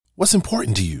What's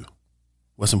important to you?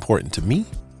 What's important to me?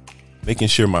 Making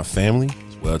sure my family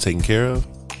is well taken care of,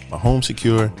 my home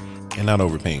secure, and not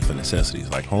overpaying for necessities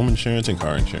like home insurance and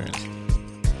car insurance.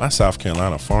 My South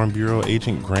Carolina Farm Bureau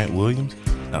agent, Grant Williams,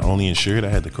 not only ensured I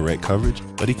had the correct coverage,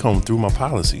 but he combed through my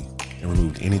policy and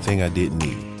removed anything I didn't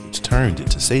need, which turned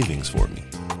into savings for me.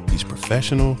 He's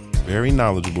professional, very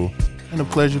knowledgeable, and a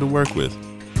pleasure to work with.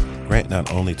 Grant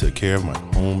not only took care of my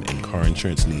home and car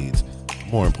insurance needs, but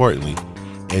more importantly,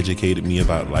 educated me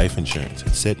about life insurance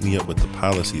and set me up with a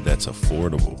policy that's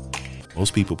affordable.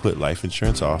 Most people put life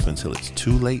insurance off until it's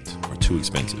too late or too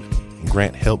expensive, and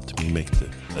Grant helped me make the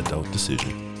adult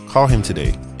decision. Call him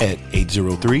today at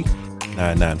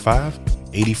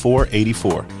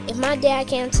 803-995-8484. If my dad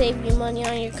can't save you money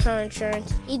on your car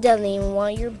insurance, he doesn't even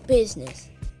want your business.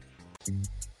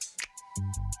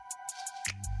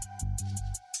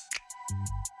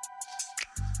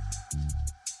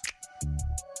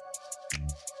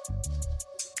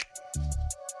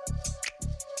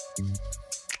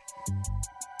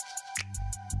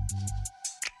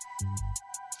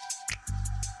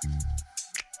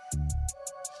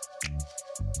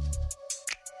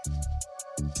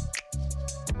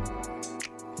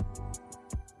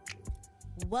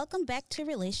 Welcome back to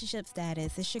Relationship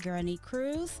Status. It's your girl, Neat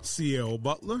Cruz. CL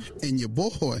Butler. And your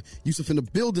boy, Yusuf in the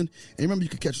building. And remember, you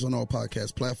can catch us on all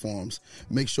podcast platforms.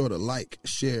 Make sure to like,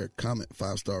 share, comment,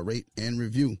 5-star rate, and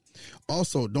review.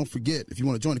 Also, don't forget, if you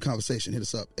want to join the conversation, hit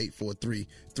us up,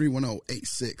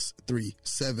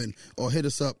 843-310-8637, or hit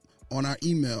us up on our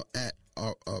email at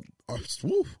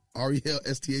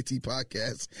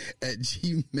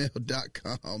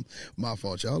RELSTATpodcast@gmail.com. My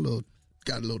fault, y'all.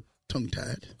 Got a little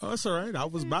tongue-tied. Oh, that's all right. I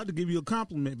was about to give you a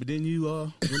compliment, but then you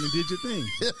went and did your thing.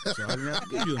 So I didn't have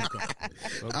to give you a compliment.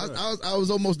 Okay. I was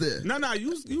almost there. No, you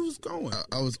was going.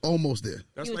 I was almost there.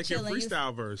 That's You like were your chilling.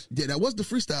 freestyle verse. Yeah, that was the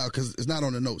freestyle because it's not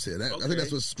on the notes here. I think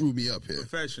that's what screwed me up here.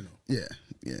 Professional. Yeah.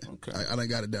 Okay. I done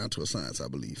got it down to a science, I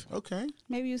believe. Okay.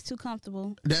 Maybe you was too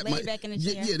comfortable. That Laid back in the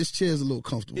chair. Yeah, this chair is a little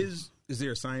comfortable. Is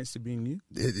there a science to being you?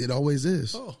 It always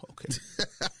is. Oh, okay.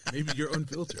 Maybe you're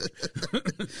unfiltered.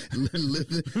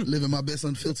 living my best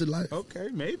unfiltered life. Okay,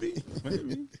 maybe.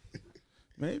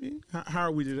 How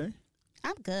are we today?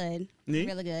 I'm good. Neat?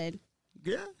 Really good.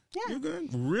 Yeah? Yeah. You're good?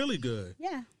 Really good.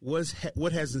 Yeah.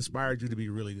 What has inspired you to be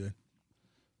really good?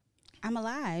 I'm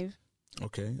alive.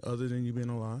 Okay, other than you being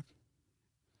alive?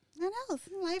 I know.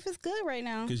 Life is good right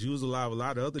now. Because you was alive a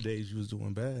lot of other days you was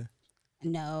doing bad.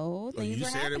 No, things you are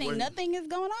said it happening. wasn't- Nothing is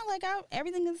going on.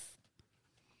 Everything is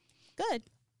good.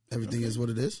 Everything is what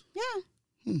it is. Yeah.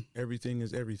 Everything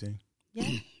is everything.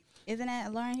 Yeah. Isn't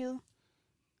that Lauryn Hill?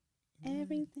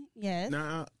 Everything. Yes.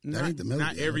 Nah, That ain't the melody,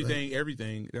 not everything,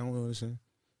 everything. I don't understand.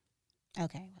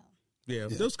 Okay. Well. Yeah,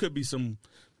 those could be some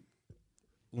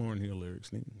Lauryn Hill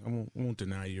lyrics. I won't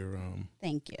deny your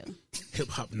Thank you. hip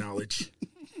hop knowledge.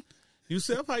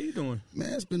 Yourself, how you doing?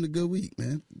 Man, it's been a good week,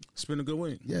 man. It's been a good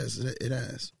week. Yes, it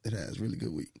has. It has. Really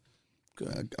good week.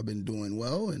 Good. I've been doing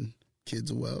well, and kids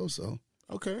are well, so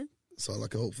Okay. that's all I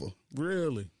can hope for.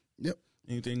 Really? Yep.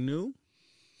 Anything new?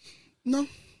 No.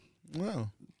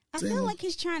 Wow. I Same feel old. like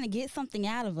he's trying to get something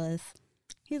out of us.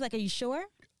 He's like, "Are you sure?"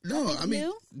 No, Nothing I mean,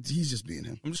 new? he's just being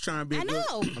him. I'm just trying to be. I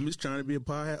know. I'm just trying to be a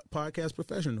podcast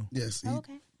professional. Yes, Oh,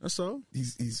 okay. That's all.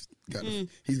 he's got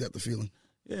the feeling.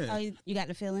 Yeah. Oh, you got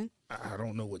the feeling? I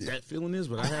don't know what that feeling is,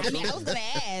 but I have. I mean, I was something.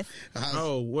 gonna ask.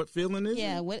 Oh, what feeling is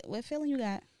Yeah. it? What feeling you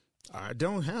got? I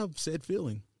don't have said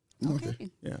feeling. Okay.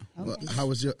 Yeah. Well,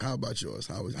 Okay. how about yours?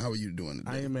 How are you doing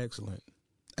today? I am excellent.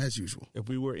 As usual. If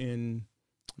we were in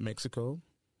Mexico,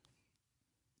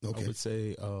 Okay. I would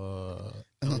say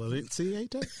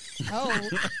Valenciate. Oh,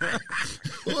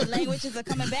 the languages are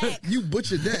coming back. You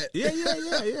butchered that. Yeah.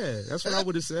 That's what I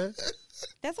would have said.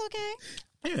 That's okay.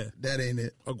 Yeah. That ain't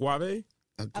it. Agave.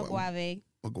 Aguave.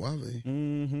 Agave.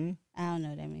 Mm-hmm. I don't know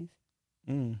what that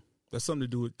means. That's something to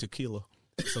do with tequila.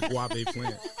 It's a guave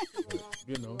plant.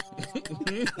 You know.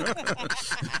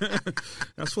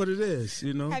 That's what it is,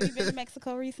 you know. Have you been to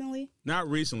Mexico recently? Not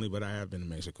recently, but I have been to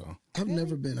Mexico. I've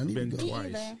never been. I need Been to go. Me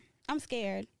Twice. either. I'm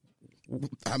scared. I'm You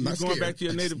not going scared. back to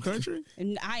your native country?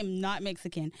 And I'm not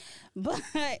Mexican, but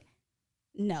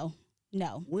no.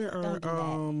 Where are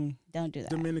Don't do that.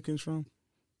 Dominicans from?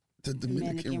 The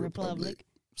Dominican Republic.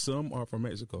 Some are from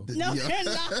Mexico. No, Yeah. they're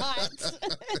not.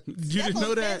 You didn't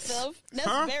know that? Offensive. That's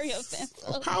Huh? very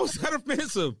offensive. How is that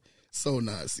offensive? So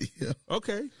Nazi. Yeah.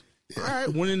 Okay. All right.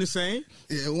 One and the same?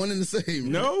 Yeah, one and the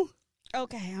same. No?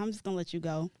 Okay, I'm just gonna let you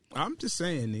go. I'm just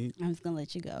saying, Neat. I'm just gonna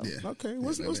let you go. Yeah. Okay.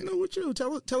 What's Yeah, new with you?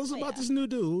 Tell us about this new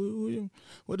dude.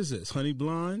 What is this? Honey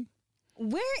Blonde?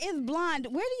 Where is blonde?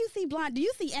 Where do you see blonde? Do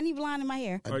you see any blonde in my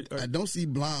hair? I don't see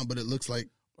blonde, but it looks like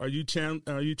Are you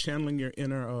channeling your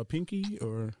inner Pinky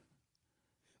or?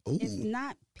 Ooh. It's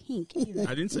not pink either.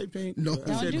 I didn't say pink. No. I Don't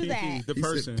said do Pinky, that. the He said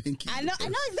person. Pinky. I know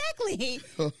exactly.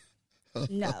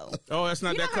 No. Oh, that's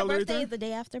not You know that her color birthday either? is the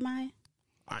day after mine?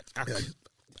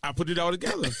 I put it all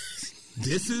together.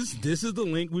 This is the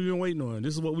link we've been waiting on.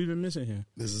 This is what we've been missing here.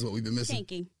 This is what we've been missing.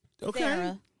 Pinky. Okay.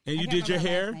 Sarah. And I you can't did your remember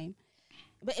her last hair? name.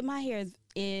 But my hair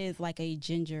is like a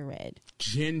ginger red.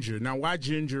 Ginger. Now, why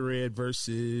ginger red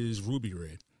versus ruby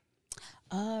red?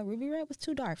 Ruby red was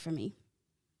too dark for me.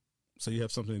 So you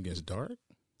have something against dark?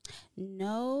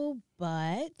 No,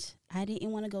 but I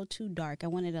didn't want to go too dark. I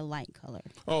wanted a light color.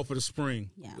 Oh, for the spring.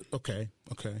 Yeah. Okay.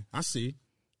 I see.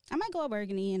 I might go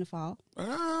burgundy in the fall.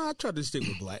 I try to stick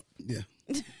with black. Yeah.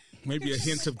 Maybe a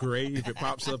hint of gray if it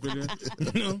pops up in there.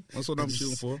 You know, that's what I'm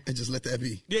shooting for. And just let that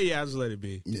be. Yeah, I'll just let it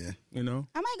be. Yeah. You know?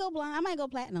 I might go blonde. I might go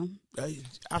platinum.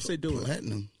 I say do it.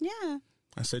 Platinum. Yeah.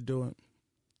 I said do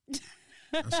it.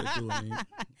 I said do it.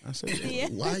 I said do it. Yeah.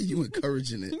 Why are you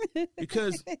encouraging it?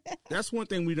 Because that's one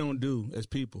thing we don't do as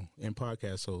people and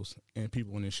podcast hosts and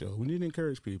people on this show. We need to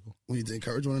encourage people. We need to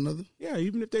encourage one another. Yeah,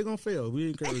 even if they're going to fail, we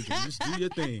encourage them. Just do your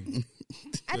thing.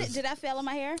 Did I fail in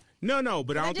my hair? No,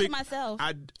 but I don't did think myself.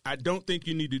 I don't think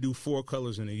you need to do 4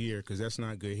 colors in a year because that's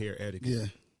not good hair etiquette. Yeah.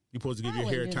 You're supposed to give I your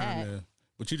hair wouldn't do time that. to.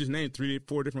 But you just named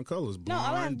 4 different colors. No, Blonde,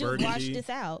 all I have to do is wash burgundy. this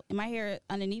out. And my hair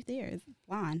underneath there is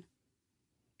blonde.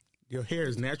 Your hair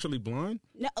is naturally blonde?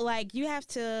 No, like you have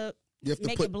to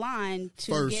make put it blonde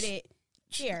to first. get it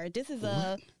here. This is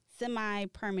a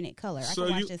semi-permanent color. I can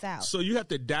wash this out. So you have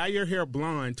to dye your hair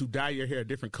blonde to dye your hair a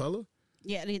different color?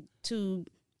 Yeah, to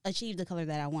achieve the color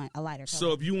that I want, a lighter color.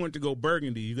 So if you want to go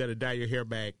burgundy, you got to dye your hair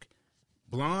back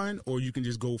blonde, or you can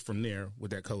just go from there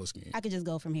with that color scheme I could just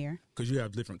go from here. because you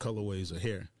have different colorways of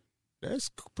hair. That's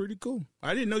pretty cool.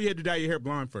 I didn't know you had to dye your hair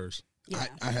blonde first. Yeah.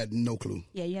 I had no clue.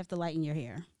 Yeah, you have to lighten your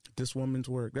hair. This woman's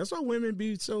work. That's why women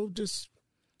be so just.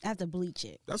 I have to bleach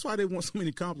it. That's why they want so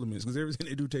many compliments because everything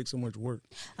they do takes so much work.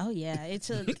 Oh yeah, it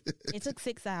took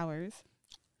 6 hours.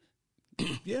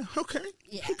 Yeah. Okay.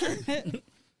 Yeah,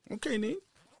 Okay, Nick.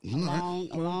 a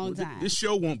long time. This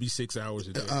show won't be 6 hours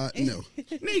a day. No.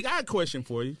 Nick, I got a question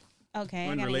for you. Okay, I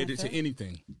got an Unrelated answer. to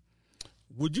anything.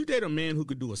 Would you date a man who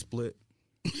could do a split?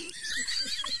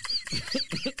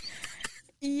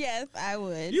 Yes, I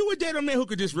would. You would date a man who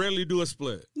could just rarely do a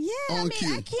split. Yeah, I On mean,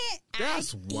 cue. I can't.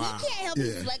 That's He wild. can't help. Yeah.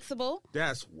 He's flexible.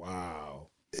 That's wow.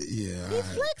 Yeah.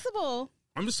 He's flexible.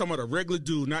 I'm just talking about a regular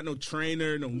dude, not no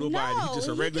trainer, nobody. No, He's just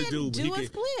a he regular can dude. But do a he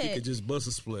split. could just bust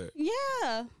a split.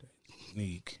 Yeah.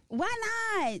 Neek. Why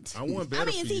not? I want better I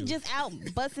mean, is for he you. just out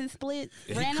busting splits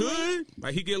He randomly? could.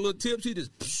 Like he get a little tips, he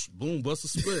just boom, bust a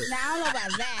split. Now I don't know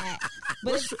about that,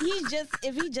 but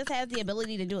if he just has the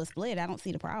ability to do a split, I don't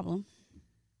see the problem.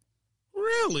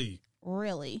 Really?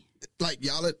 Really? Like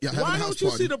y'all having a Why house don't you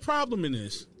party. see the problem in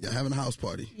this? Y'all having a house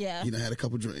party. Yeah. You done had a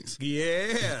couple drinks.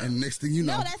 Yeah. And next thing you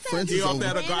know, No, that's friends it. is Get off over.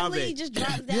 that Randomly agave. just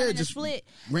drops down Yeah, in a just split.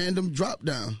 random drop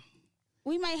down.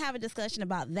 We might have a discussion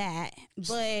about that,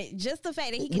 but just the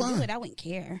fact that he can Why? do it, I wouldn't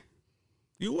care.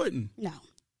 You wouldn't. No.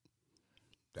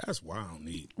 That's wild,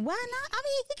 Neek. Why not? I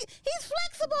mean, he's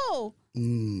flexible.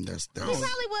 That's He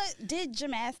probably did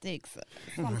gymnastics or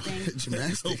something.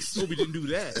 gymnastics. Hope he didn't do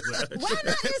that. Why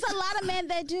not? There's a lot of men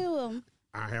that do them.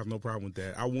 I have no problem with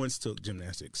that. I once took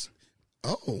gymnastics.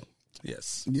 Oh,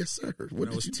 Yes. yes, sir. What When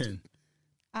I did was you 10.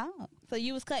 Oh, so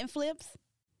you was cutting flips?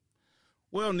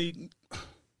 Well, Neek,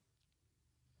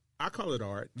 I call it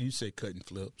art. You say cutting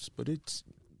flips, but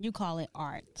You call it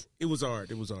art. it was art.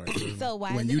 It was art. So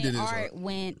why When isn't you did it it as art art.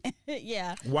 when?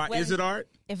 Yeah. Why when- is it art?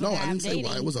 If No, a I guy I'm didn't say why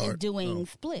dating it was is art. doing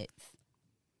splits.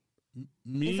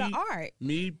 Me, It's an art.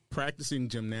 Me practicing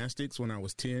gymnastics when I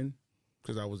was 10,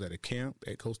 because I was at a camp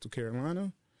at Coastal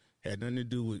Carolina, had nothing to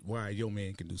do with why your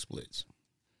man can do splits.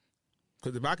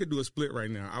 Because if I could do a split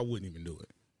right now, I wouldn't even do it.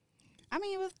 I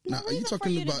mean, it was no Now, are you reason for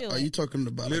talking you about? to do Are it. you talking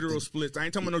about Literal like splits. I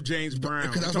ain't talking about no James Brown.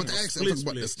 Because I was I'm about to talking ask. about I'm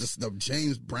talking about splits. the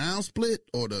James Brown split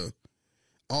or the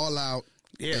all out.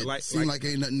 Yeah, it like- seemed like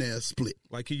ain't nothing there. Split.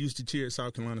 Like he used to cheer at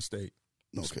South Carolina State.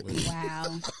 Okay.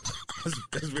 Wow.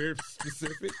 That's very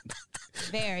specific.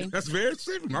 Very. That's very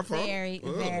specific. My fault. Very,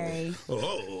 Oh. very.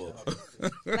 Oh.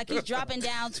 Like he's dropping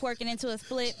down, twerking into a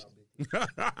split.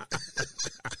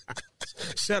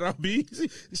 Shut up,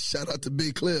 Beezy. Shout out to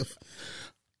Big Cliff.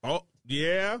 Oh,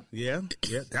 yeah.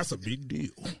 That's a big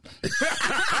deal.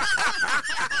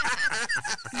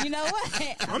 You know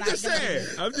what? I'm not just gonna do saying.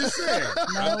 it. I'm just saying.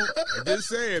 No. I'm just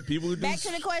saying. People who do. Back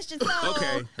to the question.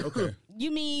 So, Okay.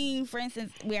 you mean, for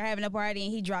instance, we are having a party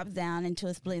and he drops down into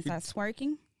a split and starts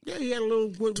twerking? Yeah, he had a little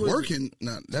Twerking.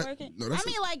 Nah, Twerking? no, I that's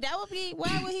mean, like that would be.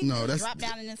 Why would he No, that's- drop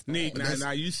down in this? Nick, split?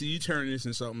 now you see, you turning this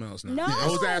into something else now. No. I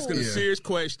was asking a Yeah. serious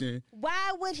question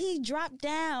Why would he drop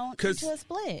down 'Cause- into a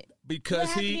split? because There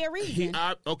has to be a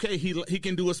reason. he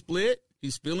can do a split.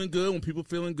 He's feeling good. When people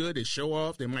feeling good, they show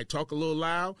off. They might talk a little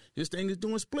loud. His thing is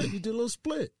doing split. He did a little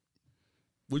split.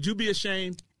 Would you be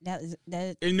ashamed? That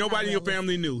And nobody in your not realistic.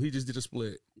 family knew. He just did a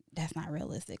split. That's not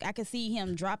realistic. I could see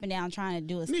him dropping down trying to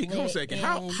do a split. Nick, hold on a second.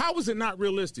 and How is it not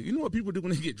realistic? You know what people do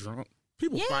when they get drunk?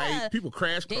 People Yeah. fight. People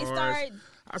crash They cars. start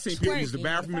I seen people use the twerking.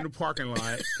 bathroom in the parking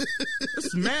lot.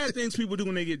 It's mad things people do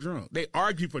when they get drunk. They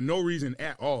argue for no reason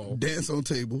at all. dance on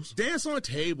tables. Dance on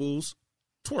tables,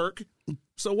 twerk.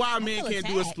 So why a man feel can't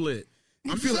do a attacked. split?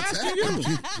 You I'm feel just asking you.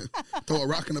 attacked? Throw a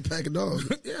rock in a pack of dogs.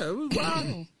 Yeah, it was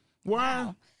why?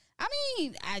 Why? I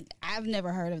mean, I've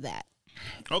never heard of that.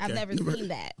 Okay. I've never seen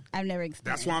that. I've never experienced.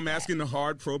 That's why I'm that. asking the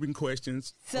hard probing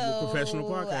questions So of a professional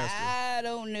podcaster. I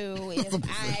don't know if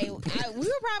we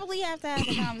would probably have to have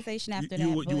a conversation after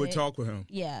You that. would but- talk with him.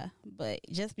 Yeah, but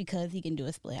just because he can do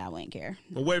a split, I wouldn't care.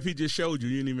 But what if he just showed you?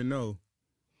 You didn't even know.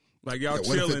 Like y'all Yeah,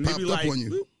 what if it chilling, he'd be popped up like, on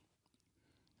you?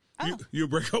 Oh. You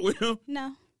break up with him?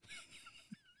 No,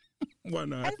 Why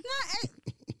not? it's not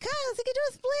because he can do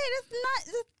a split.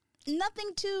 It's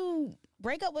nothing to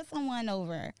break up with someone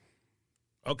over.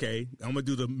 Okay, I'm gonna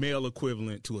do the male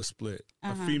equivalent to a split,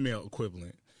 a female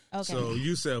equivalent. Okay. So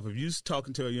yourself, if you're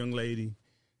talking to a young lady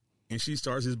and she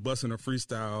starts just busting a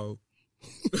freestyle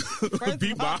First of all,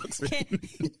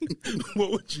 beatboxing,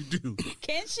 what would you do?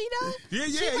 Can she though? Yeah,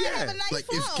 She might have a nice Like,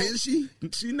 if flow. can she?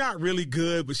 She's not really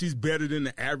good, but she's better than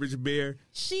the average bear.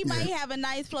 She might have a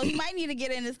nice flow. You might need to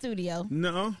get in the studio.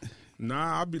 No,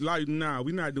 I'll be like, nah,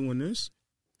 we're not doing this.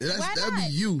 Why That'd be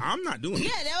not? you. I'm not doing Yeah,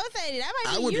 it. that would say that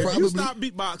might I be would you. If probably- you stop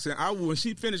beatboxing, when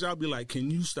she finished, I'll be like, can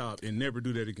you stop and never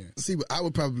do that again? See, but I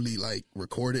would probably like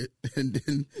record it and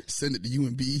then send it to you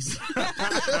and Bees.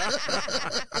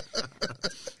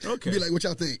 Okay. Be like, what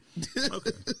y'all think?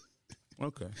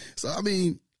 Okay. So I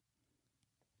mean,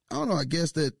 I don't know. I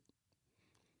guess that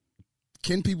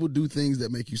can people do things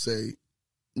that make you say,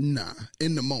 nah,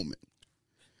 in the moment?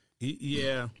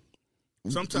 Yeah.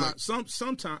 Sometimes,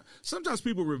 sometimes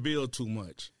people reveal too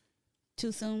much.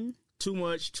 Too soon? Too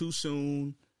much, too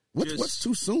soon. What's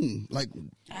too soon? Like,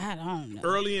 I don't know.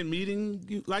 Early in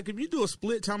meeting, like if you do a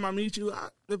split time I meet you, I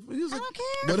I don't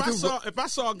care. But if I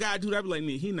saw a guy do that, I'd be like,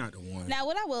 he not the one. Now,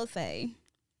 what I will say,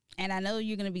 and I know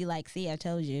you're going to be like, see, I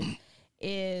told you,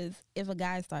 is if a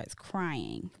guy starts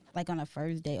crying, like on a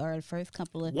first date or the first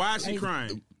couple of... Why is he he's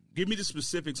crying? Give me the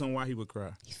specifics on why he would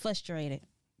cry. frustrated.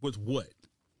 With what?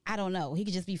 I don't know. He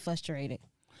could just be frustrated.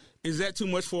 Is that too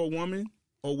much for a woman?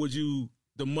 Or would you,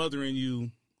 the mother in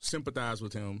you, sympathize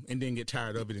with him and then get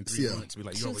tired of it in 3 Yeah. months? Be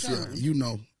like, you Too always soon. crying. you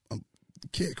know, you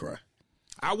can't cry.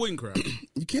 I wouldn't cry.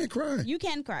 You can't cry. You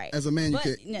can cry. As a man, you but,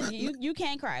 can't. No, you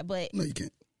can cry, but No, you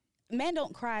can't. men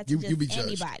don't cry to You be just judged.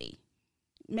 anybody.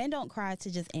 Men don't cry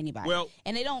to just anybody. Well-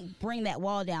 and they don't bring that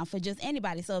wall down for just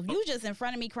anybody. So if you just in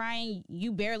front of me crying,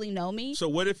 you barely know me. So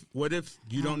what if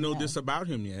you don't know know. this about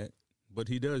him yet, but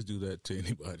he does do that to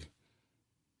anybody?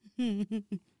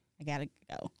 I gotta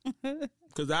go.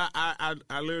 Because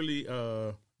I literally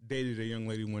dated a young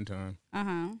lady one time,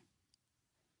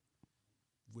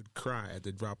 would cry at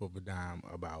the drop of a dime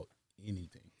about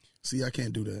anything. See, I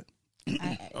can't do that.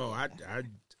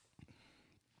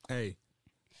 Hey,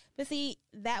 But see,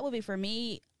 that would be for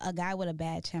me a guy with a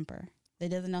bad temper that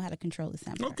doesn't know how to control his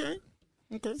temper. okay.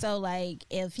 So like,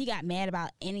 if he got mad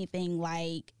about anything,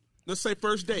 like Let's say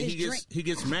first date, His he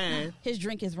gets mad. his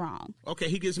drink is wrong. Okay,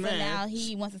 he gets So mad. now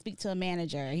he wants to speak to a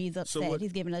manager. He's upset. what-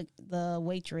 He's giving the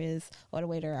waitress or the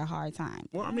waiter a hard time.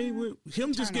 Well, I mean,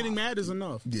 him just getting mad is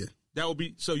enough. Yeah. That would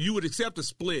be so. You would accept a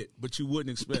split, but you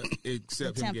wouldn't accept The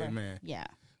him temper. getting mad. Yeah.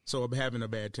 So of having a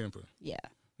bad temper. Yeah.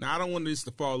 Now I don't want this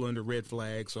to fall under red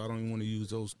flags, so I don't even want to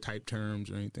use those type terms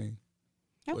or anything.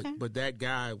 Okay. But that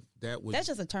guy, That's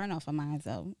just a turnoff of mine,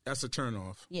 though. that's a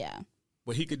turnoff. Yeah.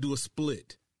 But he could do a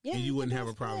split, Yeah. and he you wouldn't can have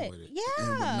do a problem split. with it. It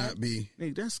would Yeah. not be. Hey,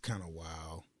 that's kind of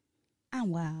wild. I'm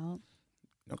wild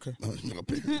Okay.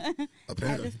 at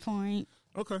Apparently. this point.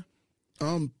 Okay.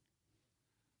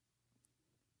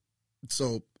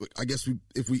 So I guess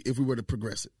if we were to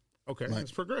progress it, Okay. Like-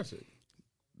 Let's progress it.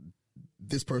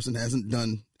 this person hasn't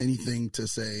done anything to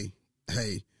say,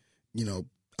 hey,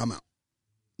 I'm out.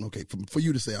 Okay, for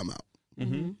you to say I'm out.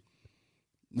 Mm-hmm.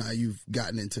 Now you've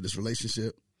gotten into this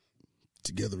relationship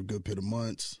together a good bit of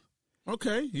months.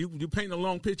 Okay. You painting a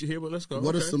long picture here, but let's go.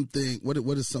 What okay. is something?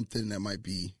 What is something that might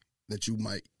be that you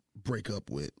might break up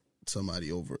with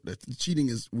somebody over? That cheating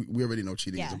is. We already know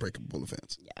cheating is Yeah. a breakable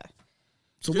offense. Yeah.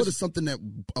 So what is something that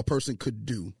a person could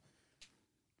do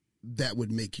that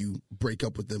would make you break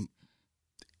up with them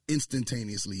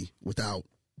instantaneously without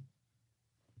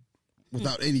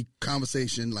any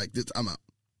conversation like this? I'm out.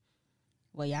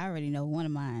 Well, y'all already know one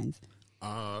of mine.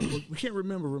 We can't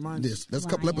remember. Remind us. That's a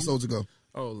couple Lying. episodes ago.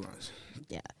 Oh,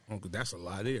 Yeah. that's a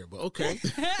lot there, but okay.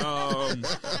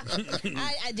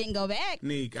 I didn't go back.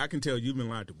 Nick, I can tell you've been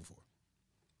lied to before.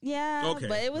 Yeah, Okay,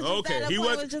 but it was just okay. at a He point,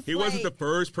 was. it was just He like, wasn't the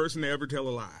first person to ever tell a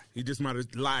lie. He just might have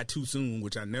lied too soon,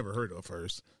 which I never heard of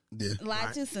first. Yeah.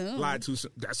 lied too soon. Lied too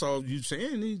soon. That's all you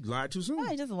saying. He lied too soon. No,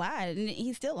 he just lied, and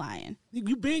he's still lying.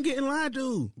 You been getting lied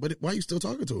to. But why are you still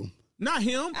talking to him? Not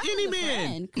him. I'm Any a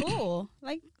man. friend. Cool.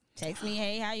 Like, text me,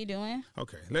 hey, how you doing?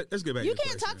 Okay, let's get back. You to the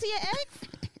can't talk to question. your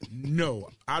ex? No,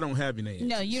 I don't have any. Exes.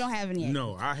 No, you don't have any ex.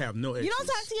 No, I have no. Exes. You don't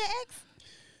talk to your ex?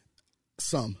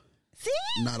 Some, See?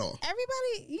 not all.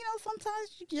 Everybody,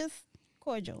 sometimes you just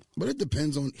cordial. But it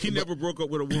depends on. He never broke up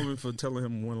with a woman for telling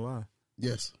him one lie.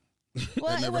 Yes.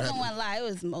 Well, it never wasn't happened. one lie. It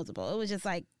was multiple. It was just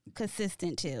like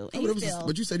consistent too. No, And but, he still,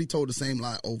 but you said he told the same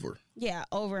lie over. yeah,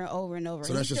 over and over and over.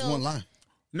 So that's He just still- one lie.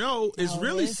 No, it's No,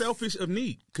 really it's- selfish of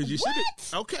Neat because you should.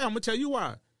 What? Okay, I'm gonna tell you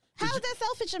why. How is that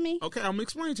selfish of me? Okay, I'm gonna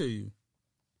explain to you.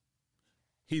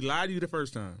 He lied to you the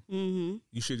first time. Mm-hmm.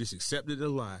 You should just accepted the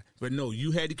lie. But no,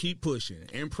 you had to keep pushing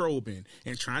and probing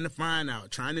and trying to find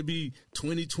out, trying to be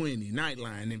 20/20,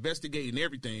 Nightline, investigating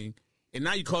everything. And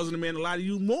now you're causing the man to lie to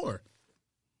you more.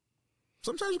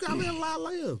 Sometimes you gotta let a lie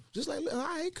live. Just like, all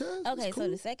right, cuz. it's Okay, cool. so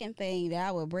the second thing that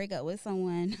I would break up with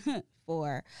someone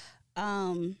for,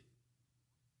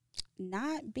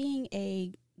 not being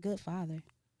a good father.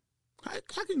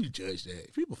 How can you judge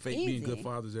that? People fake being good Easy.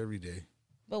 fathers every day.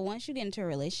 But once you get into a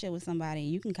relationship with somebody,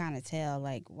 you can kind of tell,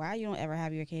 like, why you don't ever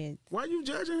have your kids. Why you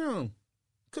judging him?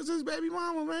 Because his baby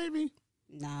mama, baby.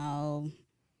 No.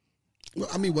 Well,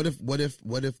 I mean, what if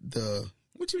the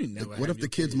What you mean never what have if the your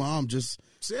kid's kid? mom just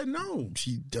Said no.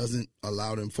 she doesn't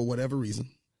allow them for whatever reason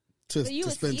to But you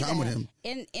would spend see time with that.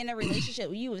 him? In a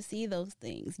relationship, you would see those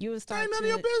things. You would That start ain't none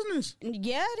to, of your business.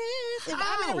 Yeah, it is. If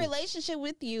I'm in How? a relationship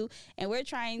with you and we're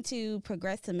trying to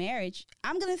progress to marriage,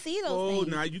 I'm gonna see those Oh, things.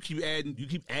 now you keep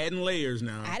adding layers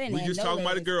now. I didn't. We add just no talking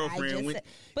about a layers. I girlfriend. just When- said-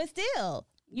 but still,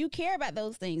 you care about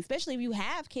those things, especially if you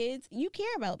have kids. You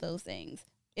care about those things.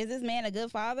 Is this man a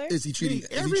good father? Is he treating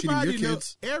your know-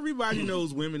 kids? everybody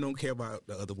knows women don't care about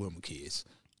the other women's kids.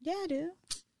 Yeah, I do.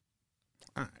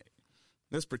 All right.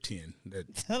 Let's pretend that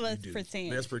So let's you do. pretend.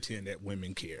 Let's pretend that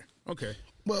women care. Okay.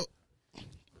 Well,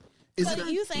 is So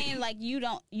it? you saying like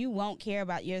you won't care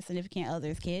about your significant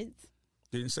other's kids?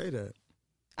 Didn't say that.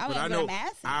 I mean, But I but know I'm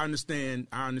asking.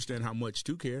 I understand how much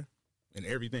to care. And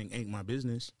everything ain't my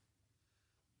business.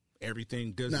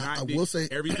 Everything does Now, not I be- will say-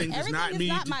 everything does Everything not is mean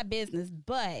not my business,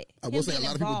 but I will him say a being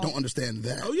lot of people involved- don't understand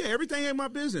that. Oh yeah, everything ain't my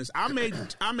business. I may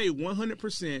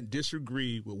 100%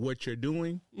 disagree with what you're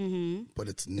doing. But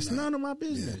it's not. It's none of my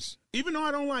business. Even though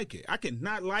I don't like it, I can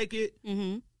not like it.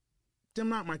 Mm-hmm. Them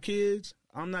not my kids.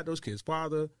 I'm not those kids'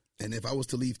 father. And if I was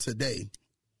to leave today,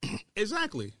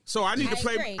 Exactly. So I need to I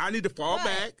play. agree. I need to fall But-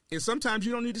 back. And sometimes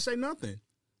you don't need to say nothing.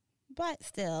 But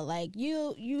still, like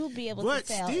you'll be able But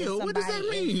to tell still, if what does somebody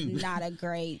that mean? is not a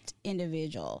great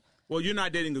individual. Well, you're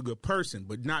not dating a good person,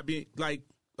 but not being like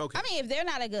okay. I mean, if they're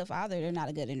not a good father, they're not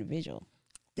a good individual.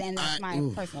 Then that's my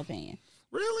personal opinion.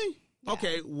 Really?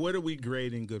 Okay. What are we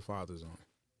grading good fathers on?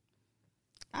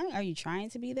 Are you trying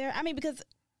to be there? I mean, because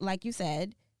like you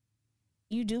said,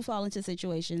 you do fall into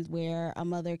situations where a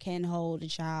mother can hold a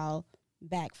child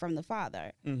back from the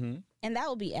father. Mm-hmm. And that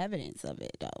will be evidence of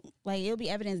it, though. Like, it'll be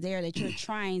evidence there that you're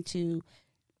trying to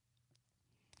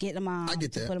get them on, I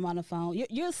get to that. put them on the phone.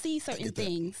 You'll see certain get that.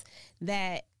 things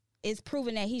that is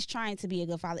proven that he's trying to be a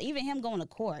good father. Even him going to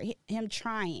court, him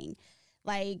trying,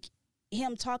 like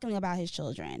him talking about his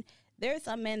children. There are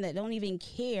some men that don't even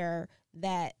care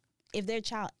that if their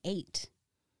child ate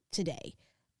today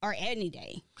or any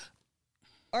day,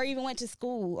 or even went to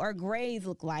school, or grades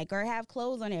look like, or have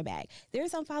clothes on their back. There are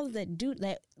some fathers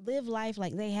that live life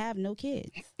like they have no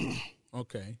kids.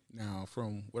 Okay. Now,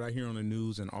 from what I hear on the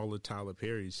news and all of Tyler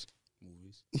Perry's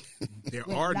movies, there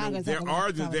We're are not no gonna talk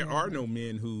about Tyler there are Perry. no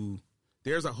men who.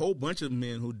 There's a whole bunch of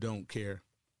men who don't care.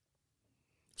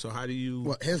 So how do you?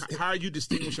 Well, how are you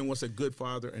distinguishing what's a good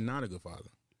father and not a good father?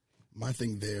 my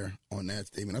thing there on that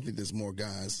statement, I think there's more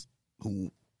guys who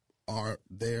are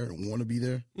there and want to be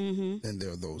there than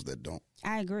there are those that don't.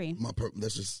 I agree.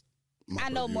 That's just. My I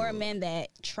know purview more of it. men that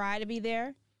try to be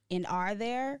there and are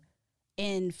there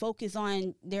and focus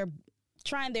on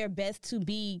trying their best to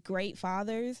be great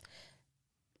fathers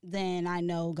than I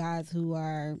know guys who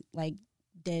are like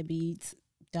deadbeats,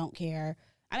 don't care.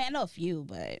 I mean, I know a few,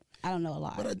 but I don't know a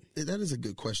lot. But that is a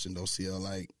good question, though, CL.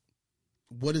 Like,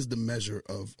 what is the measure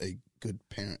of a good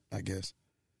parent, I guess?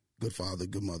 Good father,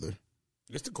 good mother.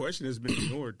 It's the question that's been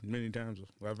ignored many times.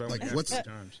 I've Like, asked what's- it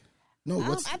times. No,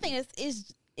 what's I think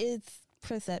it's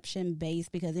perception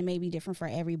based because it may be different for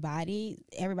everybody.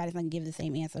 Everybody's not gonna give the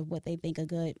same answer of what they think a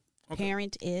good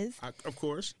parent is. Of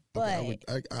course. But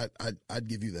I'd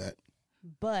give you that.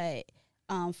 But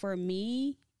for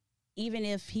me, even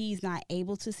if he's not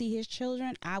able to see his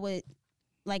children, I would,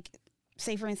 like,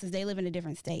 say, for instance, they live in a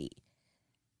different state.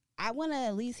 I want to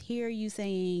at least hear you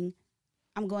saying,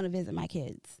 I'm going to visit my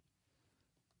kids.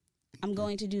 I'm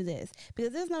going to do this.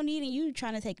 Because there's no need in you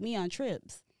trying to take me on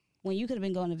trips when you could have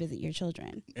been going to visit your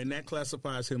children. And that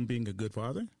classifies him being a good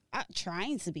father?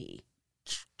 Trying to be.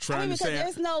 Trying to because say...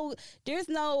 there's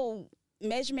no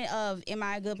measurement of, am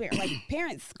I a good parent? Like,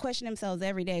 parents question themselves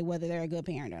every day whether they're a good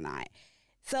parent or not.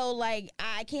 So, like,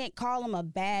 I can't call him a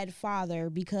bad father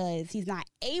because he's not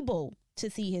able to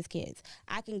see his kids.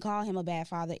 I can call him a bad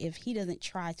father if he doesn't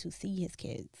try to see his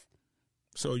kids.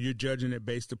 So you're judging it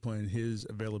based upon his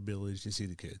availability to see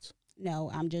the kids?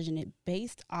 No, I'm judging it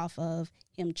based off of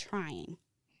him trying.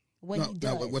 What he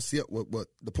does. What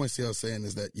the point CL is saying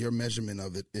is that your measurement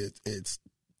of it's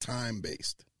time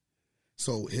based.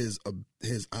 So his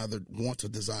either want or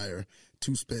desire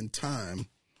to spend time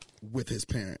with his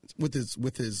parents, with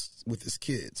his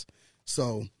kids.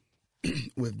 So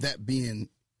with that being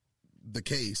the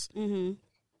case, Mm-hmm.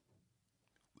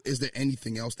 is there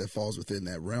anything else that falls within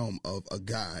that realm of a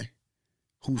guy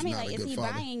who's not a is good he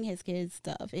father? buying his kids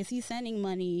stuff? Is he sending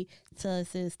money to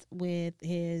assist with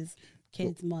his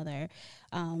kid's mother?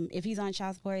 If he's on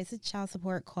child support, is his child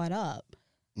support caught up?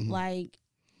 Mm-hmm. Like,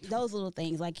 those little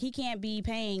things. Like, he can't be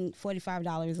paying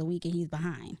 $45 a week and he's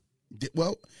behind.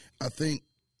 Well, I think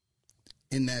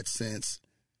in that sense,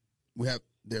 we have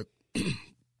there.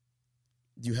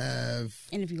 You have.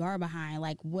 And if you are behind,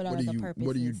 like, what are What the do you? purposes?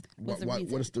 What do you? What's the Why,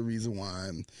 reason? what is the reason why?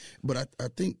 But I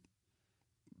think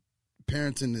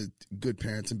parenting is good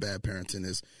parenting, bad parenting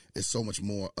is so much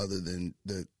more other than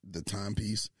the time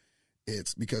piece.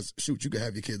 It's because shoot, you can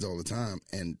have your kids all the time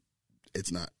and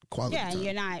it's not quality Yeah, time.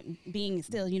 you're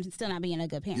still not being a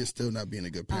good parent. You're still not being a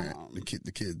good parent.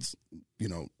 The kids,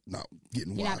 not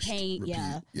getting You're not washed. paying-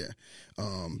 repeat. yeah.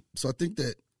 So I think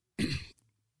that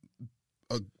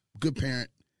a good parent,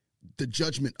 the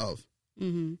judgment of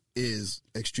Mm-hmm. is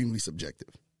extremely subjective,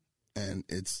 and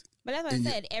it's. But as I and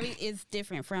said, it's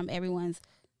different from everyone's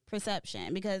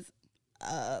perception because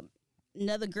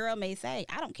another girl may say,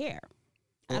 I don't care.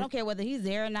 I don't care whether he's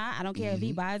there or not. I don't care if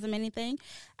he buys them anything.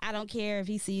 I don't care if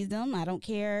he sees them. I don't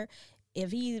care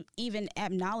if he even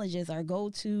acknowledges or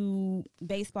go to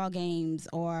baseball games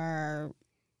or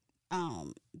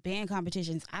band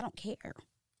competitions. I don't care.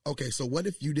 Okay, so what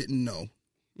if you didn't know?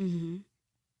 Mm-hmm.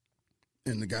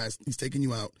 And the guy's he's taking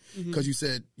you out because you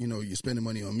said you're spending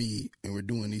money on me and we're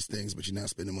doing these things, but you're not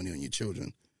spending money on your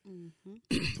children.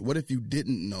 Mm-hmm. What if you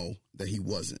didn't know that he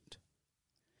wasn't?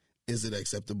 Is it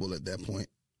acceptable at that point?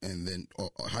 And then,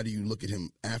 or how do you look at him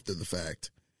after the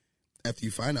fact, after you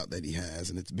find out that he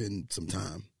has, and it's been some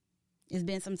time? It's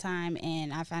been some time,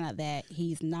 and I found out that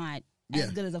he's not as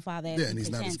good as a father as and he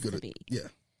he's not as pretends good to at be. yeah.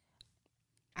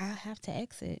 I have to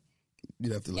exit.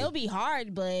 You'd have to. It'll be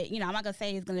hard, but I'm not gonna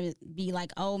say it's gonna be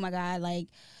like, oh my god, like,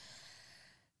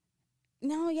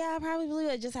 no, yeah, I probably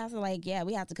would just have to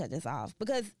we have to cut this off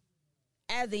because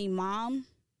as a mom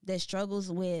that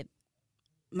struggles with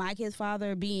my kid's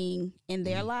father being in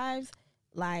their lives,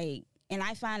 and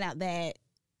I find out that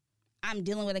I'm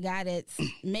dealing with a guy that's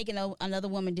making another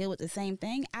woman deal with the same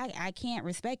thing, I can't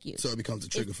respect you. So it becomes a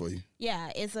trigger for you.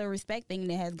 Yeah, it's a respect thing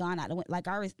that has gone out the window. Like,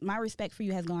 my respect for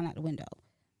you has gone out the window.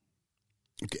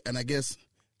 Okay, and I guess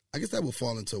that will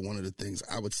fall into one of the things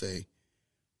I would say.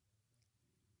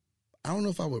 I don't know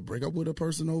if I would break up with a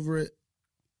person over it,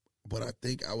 but I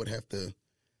think I would have to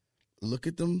look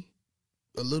at them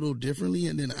a little differently,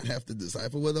 and then I'd have to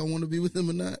decipher whether I want to be with them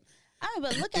or not.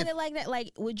 But look at it like that. Like,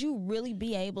 would you really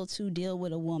be able to deal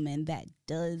with a woman that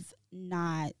does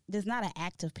not an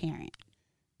active parent?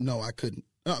 No, I couldn't.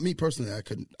 Me personally, I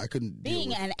couldn't.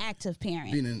 Being an active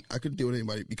parent. I couldn't deal with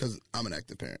anybody because I'm an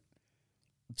active parent.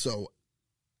 So,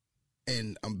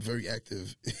 and I'm very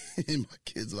active in my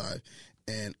kid's life,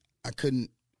 and I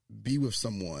couldn't be with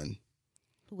someone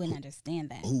who wouldn't understand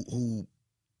that. Who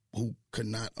could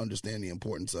not understand the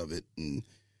importance of it and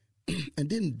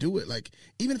didn't do it. Like,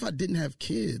 even if I didn't have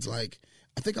kids, like,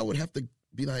 I think I would have to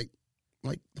be like,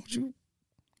 don't you?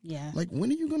 Yeah. Like, when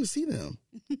are you going to see them?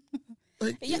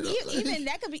 Like, even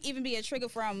that could even be a trigger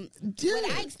from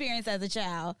what I experienced as a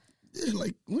child. Yeah,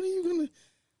 like, when are you going to?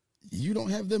 you don't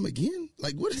have them again?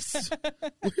 Like, what is,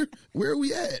 where are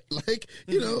we at? Like,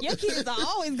 Your kids are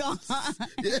always gone.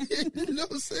 Yeah, you know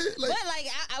what I'm saying? Like, But like,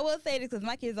 I will say this because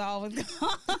my kids are always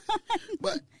gone.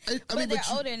 but I But mean, they're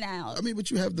older now. I mean,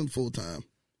 but you have them full time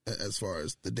as far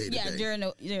as the day to Yeah, day.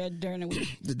 during the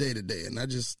week. The day to day, and I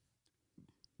just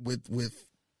with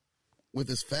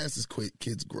as fast as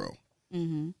kids grow,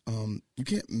 you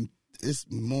can't. It's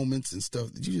moments and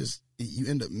stuff that you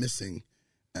end up missing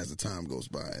as the time goes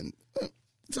by, and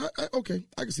so okay,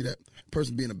 I can see that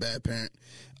person being a bad parent,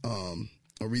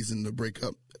 a reason to break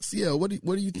up. CL, what do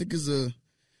you think is a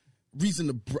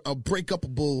reason a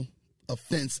break-upable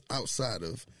offense outside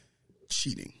of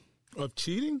cheating? Of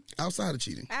cheating? Outside of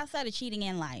cheating. Outside of cheating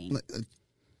and lying. Like,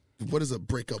 what is a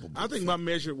break-upable? I think my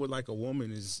measure with like a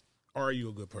woman is, are you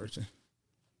a good person?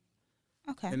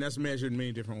 Okay. And that's measured in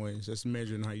many different ways. That's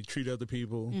measured in how you treat other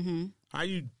people, how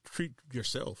you treat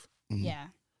yourself. Yeah.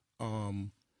 A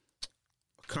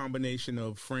combination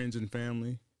of friends and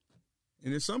family.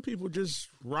 And then some people just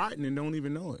rotten and don't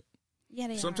even know it. Yeah,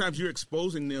 they Sometimes you're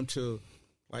exposing them to,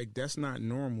 like, that's not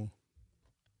normal.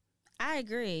 I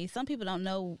agree. Some people don't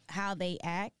know how they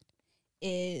act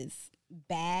is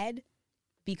bad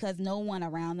because no one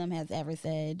around them has ever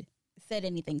said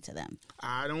anything to them.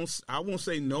 I won't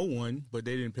say no one, but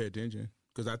they didn't pay attention.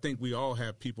 Because I think we all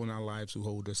have people in our lives who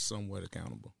hold us somewhat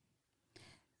accountable.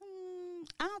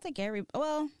 I don't think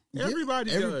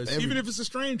Everybody does, even if it's a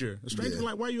stranger. A stranger's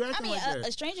like, why are you acting like that?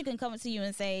 A stranger can come to you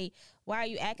and say, why are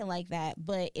you acting like that?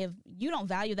 But if you don't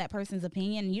value that person's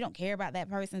opinion, you don't care about that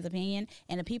person's opinion,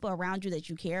 and the people around you that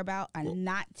you care about are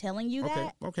not telling you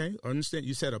that. Okay, understand.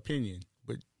 You said opinion,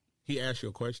 but he asked you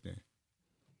a question.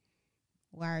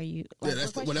 Why are you? Yeah,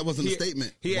 that wasn't a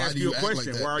statement. He asked you a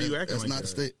question. Why are you acting like that? That's not a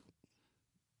statement.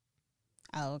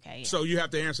 Oh, okay. Yeah. So you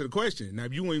have to answer the question. Now,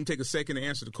 if you won't even take a second to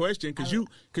answer the question,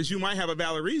 because you might have a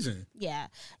valid reason. Yeah.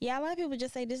 A lot of people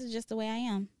just say this is just the way I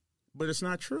am. But it's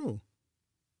not true.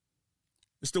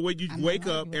 It's the way you wake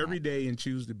up every day and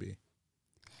choose to be.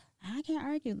 I can't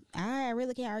argue. I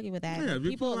really can't argue with that. Yeah,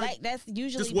 people like that's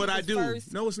usually just what I do.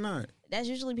 First, no, it's not. That's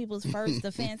usually people's first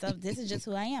defense of this is just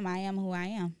who I am. I am who I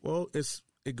am. Well,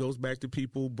 it goes back to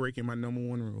people breaking my number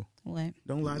one rule. What?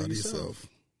 Don't lie to yourself.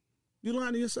 You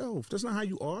lie to yourself. That's not how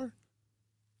you are.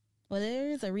 Well, there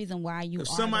is a reason why you. If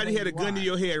somebody had a gun to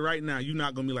your head right now, you're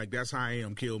not gonna be like, "That's how I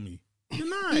am. Kill me." You're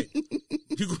not.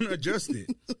 You're gonna adjust it.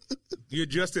 You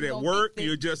adjust it at work.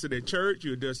 You adjust it at church.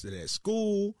 You adjust it at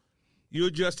school. You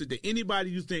adjust it to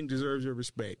anybody you think deserves your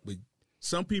respect. But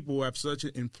some people have such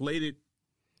an inflated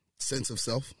sense of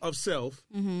self.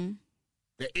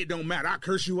 That it don't matter. I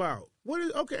curse you out.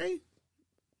 Okay?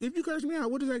 If you curse me out,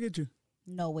 what does that get you?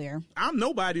 Nowhere. I'm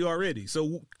nobody already.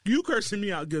 So you cursing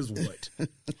me out, guess what?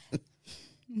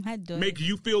 My daughter. Make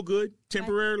you feel good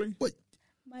temporarily? What?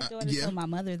 My daughter told my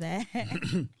mother that.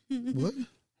 What?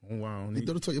 Oh, wow. Your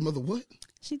daughter told your mother what?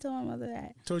 She told my mother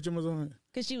that. Told your mother what?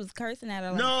 Because she was cursing at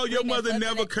her. Like, No, your mother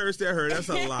never cursed at her. That's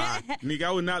a lie. Nick,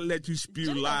 I would not let you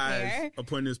spew lies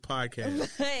upon this podcast.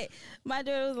 But my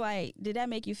daughter was like, did that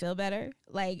make you feel better?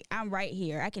 Like, I'm right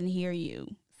here. I can hear you.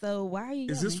 So why are you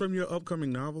Is this from your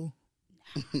upcoming novel?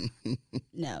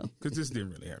 No. Because this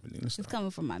didn't really happen. It's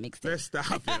coming from my mixtape. Let's stop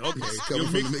it. Okay. Coming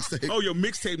from the mixtape. Oh, your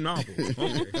mixtape novel.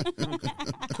 Okay.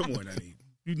 Come on, honey.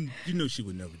 You knew she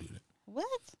would never do that. What?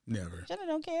 Never. Jenna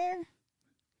don't care.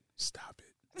 Stop it.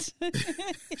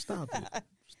 Stop it.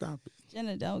 Stop it.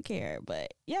 Jenna don't care.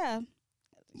 But yeah,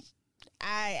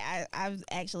 I've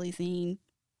actually seen.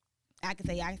 I could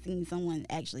say I've seen someone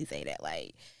actually say that.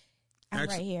 Like, I'm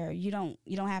right here. You don't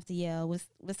have to yell.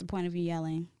 What's the point of you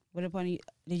yelling? What the point?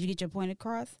 Did you get your point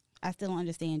across? I still don't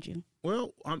understand you.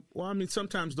 Well, I mean,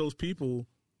 sometimes those people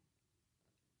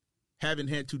haven't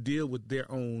had to deal with their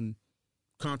own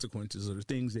consequences of the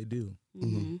things they do,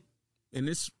 and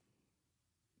this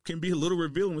can be a little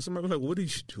revealing when somebody like, "What are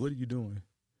you doing?"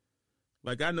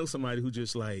 Like, I know somebody who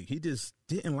just like he just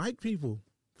didn't like people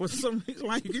for some reason.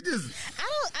 Like, he just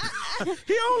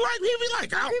he don't like people.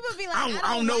 Like,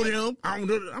 I don't know them. I don't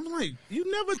know them. I'm like,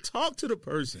 you never talk to the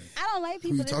person. I don't like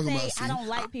people that say I don't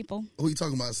like people. Who you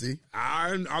talking about, C?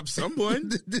 I'm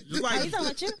someone. Just like, Are you talking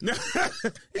about you?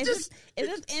 Is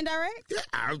this indirect?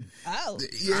 Yeah,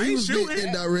 Yeah, he was being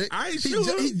indirect. I ain't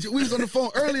shooting. We was on the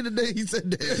phone earlier today. He said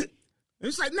that.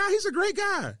 It's like, no, he's a great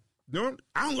guy. No,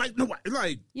 I don't like nobody.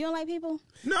 Like, You don't like people?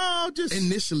 no, just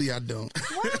Initially, I don't.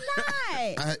 Why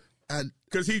not?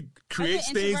 because he creates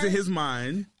things in introvert? his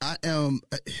mind. I am.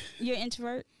 You're an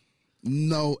introvert?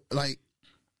 No, like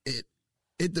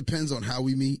it depends on how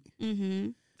we meet.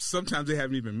 Sometimes they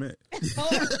haven't even met.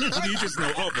 You just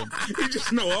know of them. You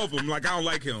just know of them. Like, I don't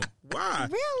like him. Why?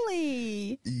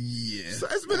 Really? Yeah. So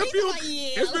it's been a few. Like, yeah,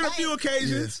 it's been a like- few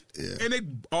occasions, Yeah. and they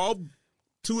all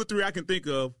 2 or 3 I can think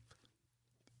of.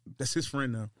 That's his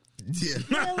friend now. Yeah.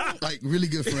 Like really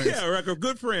good friends. Yeah, like a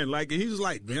good friend. Like, and he was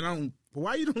like, man,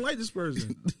 why you don't like this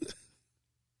person?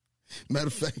 Matter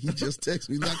of fact, he just texted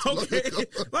me not too long Okay, ago.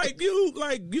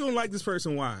 you don't like this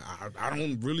person. Why? I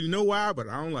don't really know why, but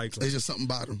I don't like them. There's just something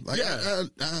about him. Like, Yeah.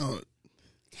 I don't.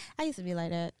 I used to be like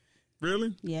that.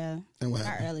 Really? Yeah. And what My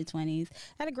happened? early 20s.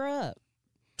 I had to grow up.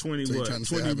 20 So you what? trying to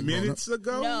say I 20 haven't grown minutes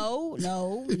ago? No.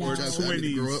 Or trying to say I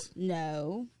need to grow up?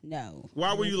 No. Why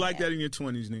I were you didn't like say that in your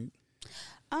 20s, Nick?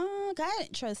 'Cause I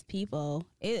didn't trust people.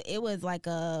 It was like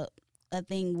a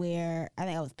thing where I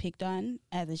think I was picked on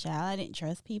as a child. I didn't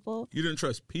trust people. You didn't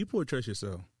trust people or trust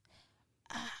yourself?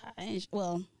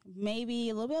 Well, maybe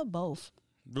a little bit of both.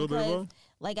 A little bit of both?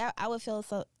 Like I would feel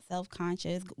so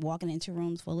self-conscious walking into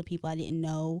rooms full of people I didn't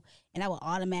know, and I would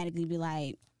automatically be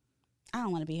like, I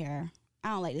don't want to be here.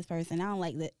 I don't like this person. I don't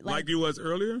like that. Like you was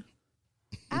earlier?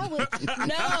 I would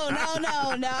no.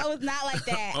 I was not like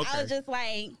that. Okay. I was just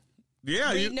like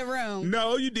Yeah. reading the room.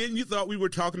 No, you didn't. You thought we were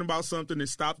talking about something and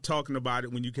stopped talking about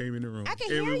it when you came in the room. I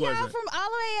could And hear we y'all wasn't. from all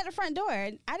the way at the front door. I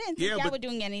didn't think Yeah, y'all but- were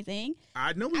doing anything.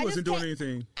 I know we I wasn't just doing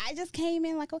anything. I just came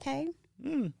in like, okay.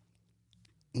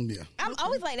 Yeah. I'm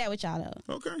always like that with y'all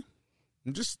though. Okay.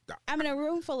 Just I'm in a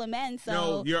room full of men, so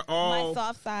No, you're all- my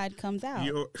soft side comes out.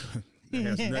 Your, that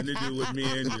has nothing to do with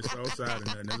men, your soft side, and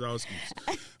nothing. That's all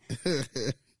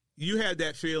excuse. You had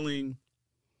that feeling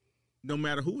no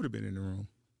matter who would have been in the room.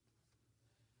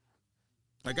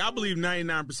 Like, I believe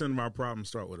 99% of our problems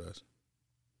start with us.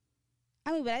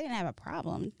 I mean, but I didn't have a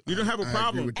problem. You don't have a I agree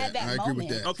problem. with At that. that I agree with moment.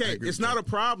 that. I Okay, agree it's with not that. a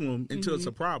problem until it's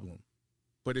a problem.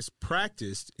 But it's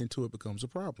practiced until it becomes a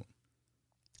problem.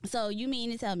 So you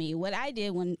mean to tell me what I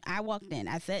did when I walked in?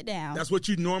 I sat down. That's what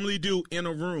you normally do in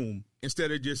a room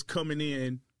instead of just coming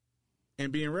in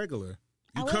and being regular.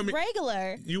 I You was come in,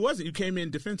 regular. You wasn't. You came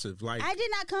in defensive. Like, I did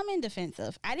not come in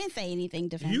defensive. I didn't say anything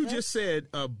defensive. you just said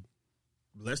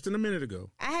less than a minute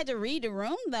ago. I had to read the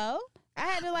room though. I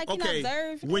had to Okay,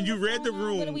 observe. when you what's read the going on,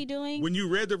 room, what are we doing? When you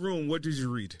read the room, what did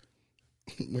you read?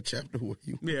 What chapter were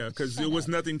you? Yeah, because there was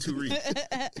nothing to read. Yes,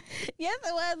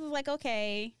 it was. It was like,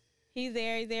 okay, he's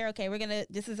there. Okay,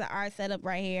 this is our setup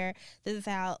right here. This is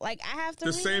how, like, I have to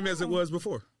The read same as it room. was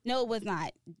before. No, it was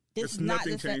not. This It's is not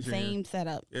nothing the changed in here. same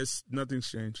setup. It's nothing's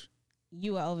changed.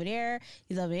 You are over there.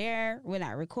 He's over there. We're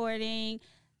not recording.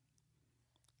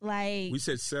 Like, We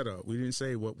said setup. We didn't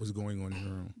say what was going on in the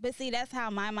room. but see, that's how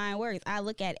my mind works. I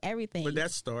look at everything. But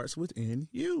that starts within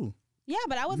you. yeah,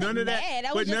 but I wasn't None of mad. that.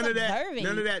 I was But just none of that. observing.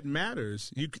 None of that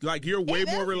matters. You're way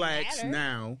does more relaxed matter.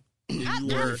 now than I'm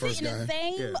you were. first sitting the guy.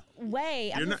 same Yeah.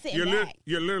 way. I'm You're just not. sitting back.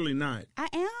 You're literally not. I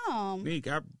am. Nick,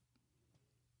 you're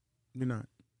not.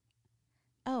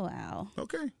 Oh wow.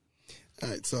 Okay. All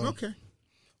right. So, Okay.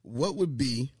 what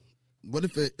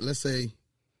if it, let's say,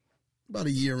 about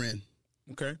a year in,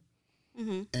 Okay.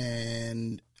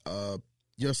 and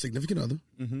your significant other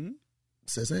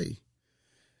says, hey,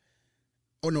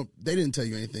 oh no, they didn't tell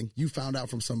you anything. You found out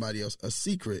from somebody else a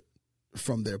secret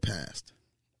from their past.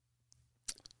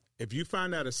 If you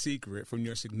find out a secret from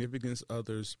your significant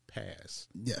other's past,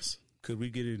 Yes. could we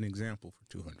get an example for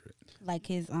 200? Like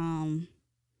his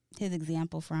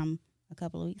example from a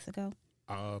couple of weeks ago.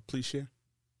 Please share.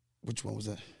 Which one was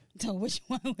that? So which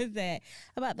one was that?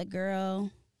 About the girl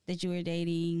that you were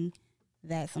dating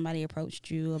that somebody approached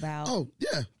you about? Oh,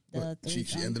 yeah. The But she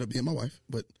threesome. ended up being my wife,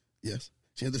 but yes.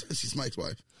 She's Mike's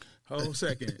wife. Hold a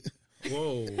second.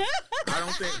 Whoa. I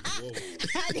don't think.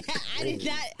 Whoa. I did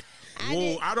not.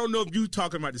 Whoa. I don't know if you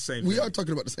talking about the same We thing. are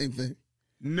talking about the same thing.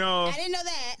 No. I didn't know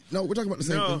that. No, we're talking about the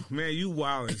same No, thing. man, you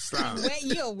wildin'. Stop. Wait,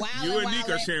 you're wild. You and Nick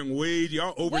are sharing way.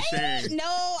 Y'all oversharing. No,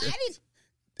 I didn't.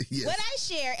 Yes. What I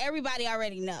share, everybody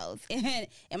already knows, and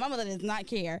my mother does not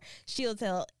care. She'll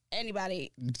tell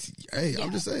anybody. Hey, Yeah.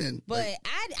 I'm just saying. But like,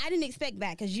 I didn't expect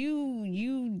that because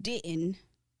you didn't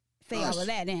say all of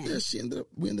that. Then yeah,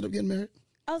 we ended up getting married.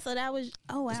 oh, so that was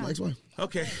That's wow. Mike's wife.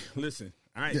 Okay, listen.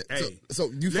 Yeah, Hey, so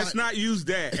you let's find, not use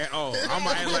that at all. I'm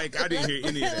gonna act like I didn't hear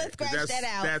any of that. Let's scratch that's, that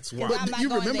out. That's why. I'm But not you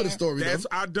going remember the there. story, That's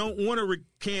though. I don't want to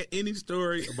recant any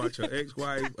story about your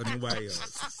ex-wife or nobody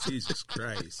else. Jesus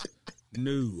Christ.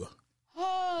 No.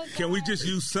 Oh, Can we God. just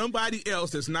use somebody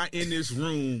else that's not in this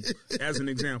room as an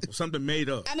example? Something made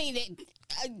up. I mean,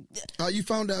 You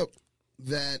found out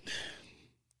that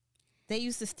they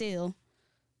used to steal.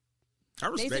 I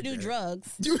They used respect to do that.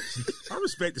 drugs. I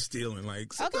respect the stealing.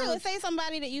 Like, Okay, let's say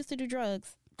somebody that used to do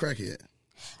drugs. crackhead.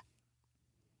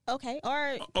 Okay,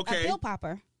 or Okay. a pill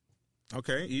popper.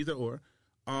 Okay, either or.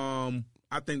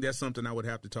 I think that's something I would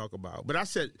have to talk about. But I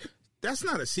said, that's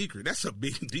not a secret. That's a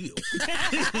big deal.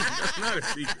 That's not a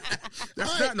secret.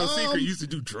 That's not no secret. You used to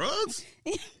do drugs?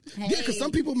 Hey. Yeah, because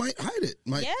some people might hide it.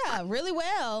 Yeah, really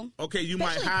well. Okay, you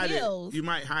might Especially hide pills. it. You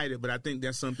might hide it, but I think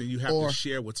that's something you have Or- to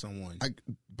share with someone.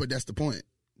 But that's the point.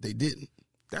 They didn't.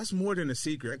 That's more than a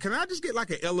secret. Can I just get like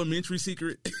an elementary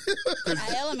secret?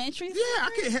 Elementary? Yeah, I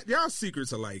can't. Y'all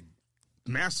secrets are like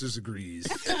master's degrees,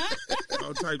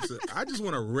 all types of. I just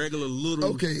want a regular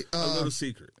little, a little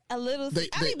secret. A little. They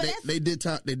did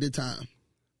time. They did time.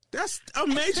 That's a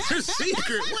major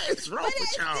secret. What is wrong But with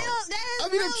it's y'all? still, I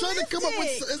mean, I'm trying to come up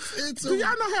with. Do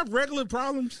y'all not have regular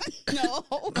problems? No.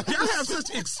 Y'all have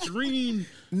such extreme.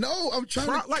 No, I'm trying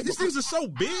to. Like these things are so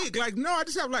big. Like no, I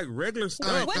just have like regular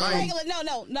stuff. What's Like, regular?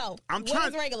 No. I'm What trying-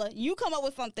 is regular? You come up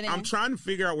with something. I'm trying to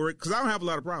figure out where because I don't have a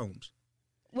lot of problems.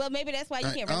 Well, maybe that's why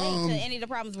you can't relate to any of the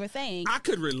problems we're saying. I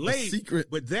could relate, secret.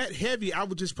 but that heavy, I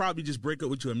would probably break up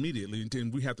with you immediately, and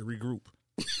then we have to regroup.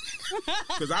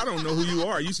 Because I don't know who you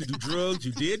are. You used to do drugs,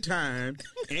 you did time,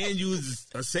 and you was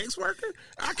a sex worker.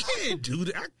 I can't do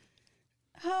that.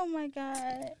 Oh my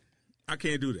God. I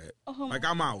can't do that. Oh my like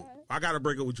I'm out. I got to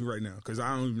break up with you right now because I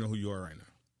don't even know who you are right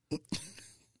now.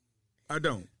 I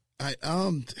don't.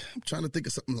 I'm trying to think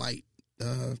of something light.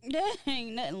 That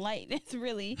ain't nothing light.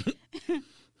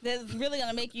 That's really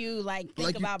gonna make you like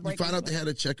think about you breaking. find out they had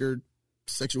a checkered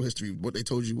sexual history. What they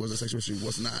told you was a sexual history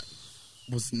was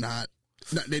not.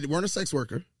 They weren't a sex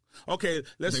worker. Okay,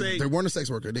 let's say they weren't a sex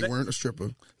worker. They weren't a stripper.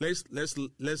 Let's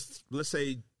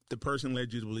say the person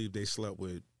led you to believe they slept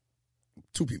with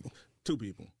Two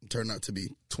people Turned out to be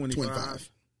 25.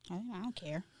 I don't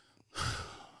care.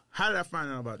 How did I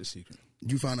find out about the secret?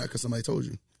 You found out because somebody told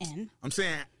you. And I'm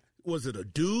saying, was it a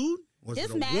dude? Was This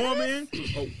it a matters? woman?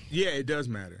 Oh, yeah, it does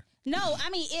matter. no, I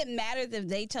mean it matters if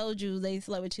they told you they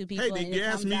slept with two people. Hey, and you it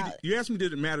asked comes me. out. You asked me,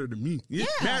 did it matter to me? It Yeah.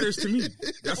 matters to me.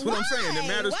 That's what I'm saying. It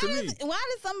matters to me. Why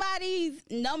does somebody's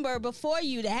number before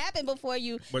you, that happened before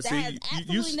you, But that see, has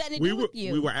absolutely nothing to do with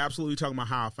you? We were absolutely talking about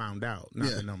how I found out, not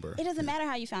Yeah. the number. It doesn't matter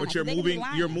how you found But out. you're 'cause they could be moving.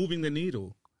 lying. You're moving the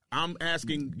needle. I'm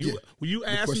asking you. Yeah. Will you The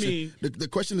ask question- me The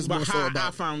question is about more so how I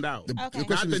about found out? the Okay. Not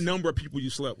question the is number of people you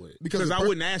slept with. Because Because the I per-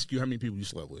 wouldn't ask you how many people you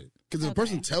slept with. because if the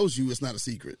person tells you it's not a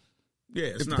secret. Yeah,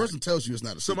 it's If the not. person tells you it's not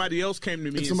a secret. Somebody else came to me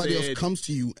if and somebody said, else comes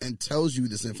to you and tells you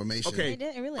this information. Okay.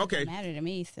 It really Okay. doesn't matter to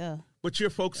me. Still, but you're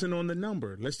focusing on the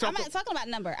number. Let's I'm talk. not talking about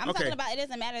number. I'm Okay. talking about it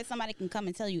doesn't matter if somebody can come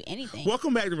and tell you anything.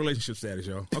 Welcome back to relationship status,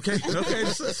 y'all. Okay, okay.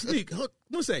 Sneak. Hold,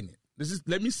 1 second.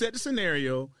 Let me set the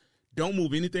scenario. Don't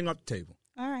move anything off the table.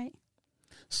 All right.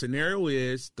 Scenario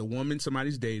is the woman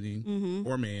somebody's dating Mm-hmm.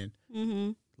 or man.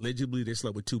 Legibly, they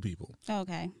slept with two people.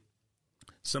 Okay.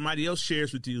 Somebody else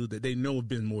shares with you that they know have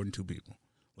been more than two people.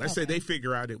 Let's say they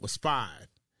figure out it was 5.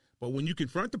 But when you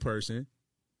confront the person,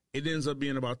 it ends up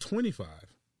being about 25.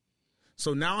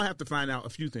 So now I have to find out a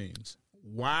few things.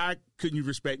 Why couldn't you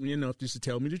respect me enough just to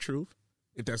tell me the truth,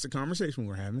 if that's the conversation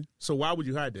we're having? So why would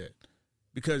you hide that?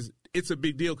 Because it's a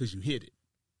big deal because you hit it,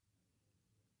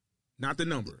 not the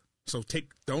number. So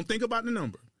don't think about the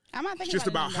number. I'm not It's thinking just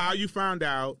about about it. how you found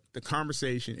out, the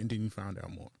conversation, and then you found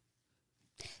out more.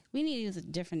 We need to use a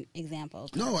different example.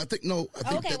 No, I think Okay,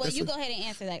 well, that's you go ahead and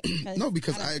answer that. No,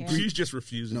 because don't I care. agree. She's just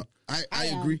refusing. No, I I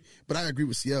am. agree, but I agree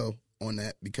with CL on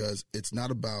that because it's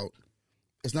not about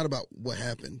what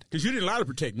happened. Because you didn't lie to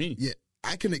protect me. Yeah,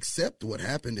 I can accept what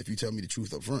happened if you tell me the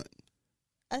truth up front.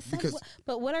 because-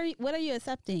 But what are you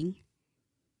accepting?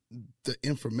 The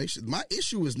information. My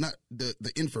issue is not the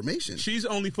information. She's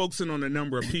only focusing on the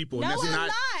number of people. No, and that's I'm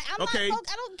not. not. Okay. I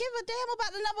don't give a damn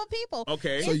about the number of people.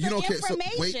 Okay. It's So you the don't care. So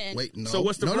information. wait. No. So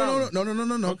what's the no,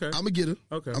 problem? No. Okay. I'm gonna get her.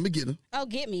 Okay. I'm gonna get her. Oh,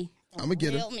 get me. I'ma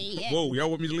get her. Reel me in. Whoa, y'all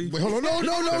want me to leave? Wait, hold on. No.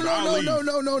 I'll leave. No.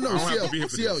 I don't have to be here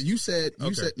for CL, this. you said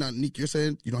Okay. now, Nick, you're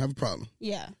saying you don't have a problem.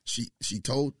 Yeah. She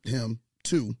told him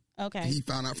 2. Okay. He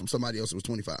found out from somebody else it was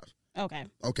 25. Okay.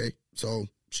 Okay, so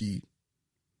she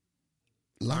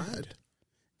lied.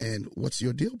 And what's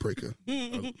your deal breaker?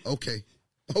 Okay.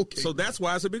 So that's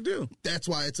why it's a big deal. That's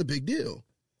why it's a big deal.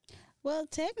 Well,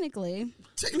 technically,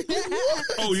 Technically, what?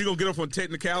 Oh, you're going to get up on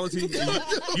technicality?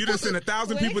 You done sent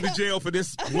 1,000 When it people to comes- jail for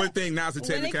this one thing. Now it's a when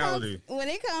technicality.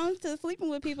 it comes to sleeping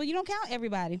with people, you don't count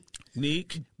everybody.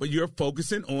 Neek, but you're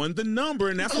focusing on the number,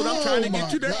 and that's what I'm trying to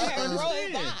get you to God.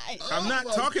 understand. I'm not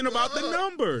my talking about the God.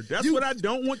 number. That's You- what I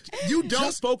don't want. You don't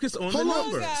just- focus on the Hold on.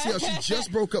 number. God. See how she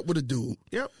just broke up with a dude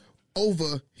Yep.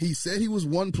 over, he said he was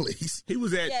one place, He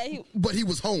was at Yeah. but he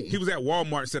was home. he was at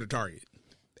Walmart instead of Target.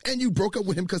 And you broke up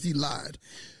with him because he lied.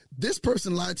 This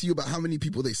person lied to you about how many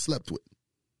people they slept with.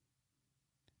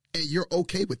 And you're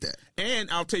okay with that. And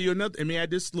I'll tell you another. Let me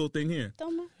add this little thing here.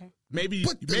 Don't matter. maybe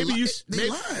But they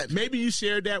lied. maybe you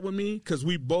shared that with me because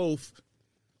we both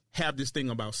have this thing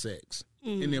about sex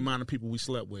and the amount of people we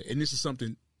slept with, and this is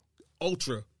something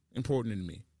ultra important to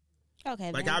me.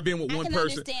 Okay, Like then I've been with one I can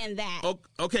person. understand that.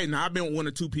 Okay, now I've been with one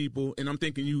or two people, and I'm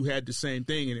thinking you had the same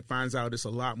thing, and it finds out it's a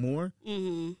lot more.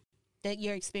 That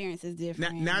your experience is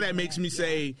different. Now that makes me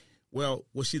say, well,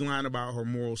 was she lying about her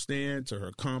moral stance or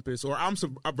her compass? Or I'm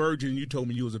a virgin, you told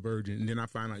me you was a virgin, and then I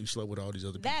find out you slept with all these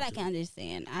other people. That I can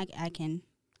understand. I can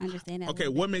understand that. Okay,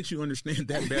 what makes you understand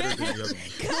that better than the other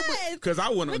one? Because I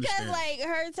want to understand. Because like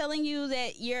her telling you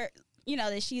that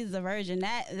that she's a virgin,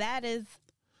 that is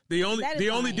the only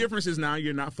fine. difference is now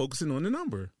you're not focusing on the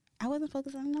number. I wasn't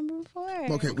focused on the number before.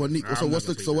 Okay, well, Nick, so I'm what's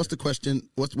not the gonna say the question?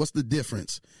 What's the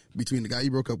difference between the guy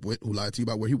you broke up with, who lied to you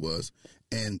about where he was,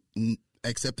 and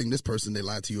accepting this person they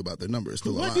lied to you about their number? It's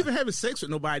still He a wasn't lie. even having sex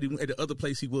with nobody at the other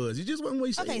place he was. He just wasn't where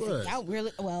he said Okay, he so was. y'all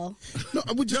really well. No,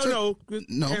 I would just No.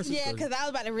 No. Answer Yeah, the because I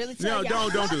was about to really No, tell y'all.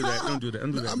 don't do that. Don't do that.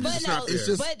 Don't do that. I'm But just no, not- it's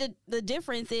just- but the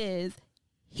difference is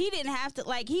he didn't have to,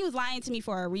 like, he was lying to me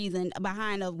for a reason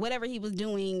behind of whatever he was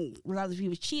doing, regardless if he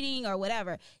was cheating or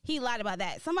whatever. He lied about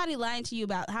that. Somebody lying to you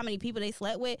about how many people they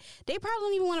slept with, they probably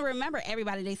don't even want to remember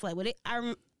everybody they slept with.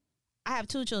 I have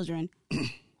 2 children.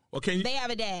 Well, can you? They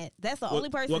have a dad. That's the only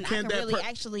person I can't can that really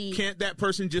actually. Can't that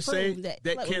person just say prove that-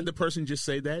 that? what Can't we- the person just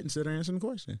say that instead of answering the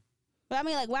question? But I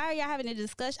mean, like, why are y'all having a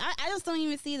discussion? I just don't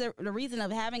even see the reason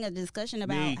of having a discussion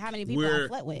about Nick, how many people I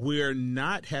slept with. We're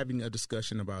not having a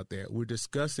discussion about that. We're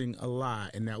discussing a lie,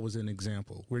 and that was an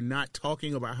example. We're not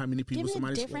talking about how many people Give me a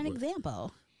somebody different slept with.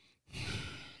 example.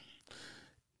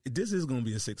 This is going to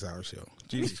be a 6-hour show.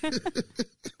 Jesus.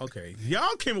 Okay,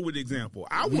 y'all came up with the example.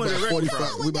 I We want about to 45.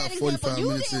 We about That 45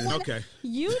 example, minutes in. Okay,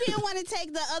 You didn't want to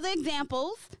take the other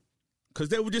examples. because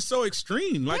they were just so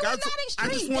extreme. Like It was I not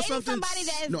extreme. just want Dating something. somebody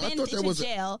that has No, I been thought to that was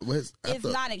jail I is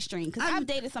thought- not extreme. Because I've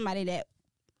dated somebody that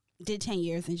did 10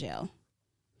 years in jail.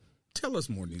 Tell us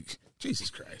more, Nick. Jesus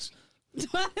Christ. I mean,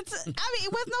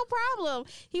 it was no problem.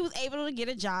 He was able to get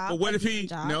a job. But what a if he?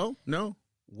 decent job. No.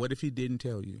 What if he didn't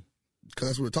tell you? Because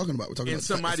that's what we're talking about. We're talking And about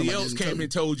the fact that somebody else didn't tell came you.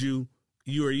 and told you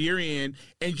you were a year in,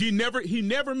 and he never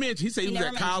mentioned. He said he was never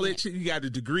at mentioned college. He got a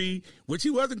degree, which he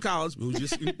was in college. It was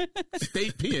just in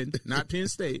State Penn, not Penn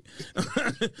State.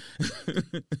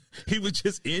 He was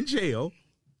just in jail.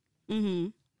 Mm-hmm.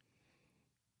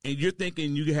 And you're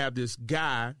thinking you have this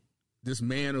guy, this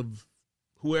man of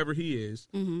whoever he is,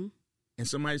 Mm-hmm. and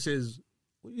somebody says,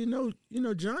 "Well, you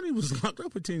know, Johnny was locked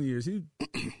up for 10 years. He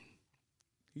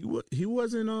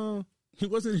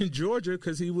wasn't in Georgia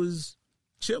because he was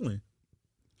chilling."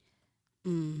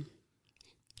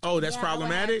 Oh, that's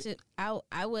problematic.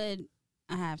 I would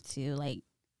have to like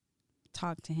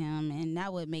talk to him, and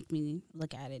that would make me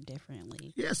look at it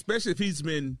differently. Yeah, especially if he's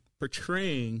been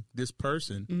portraying this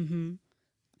person, Mm-hmm.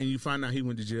 and you find out he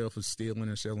went to jail for stealing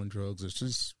or selling drugs. It's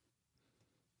just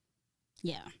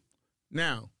Yeah.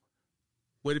 now,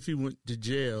 what if he went to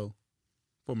jail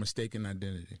for mistaken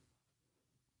identity?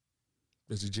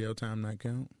 Does the jail time not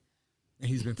count? And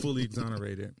he's been fully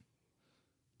exonerated.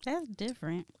 That's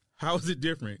different. How is it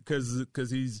different? Because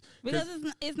Because it's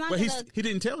not but gonna, he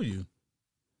didn't tell you.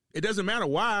 It doesn't matter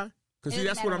why. Because It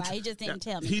that's doesn't what matter I'm. why. He just didn't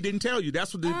tell me. He didn't tell you.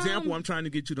 That's what the example I'm trying to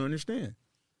get you to understand.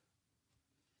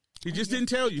 He just didn't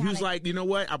tell you. He was kinda- like, you know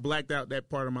what? I blacked out that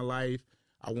part of my life.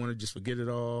 I want to just forget it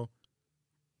all.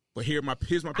 But here's my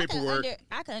paperwork.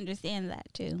 I could understand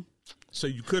that too. So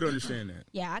you could understand that.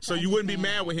 Yeah, I could So you wouldn't be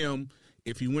understand mad with him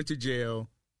if he went to jail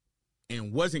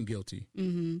and wasn't guilty.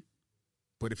 Mm-hmm.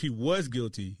 But if he was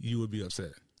guilty, you would be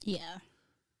upset. Yeah,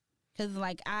 because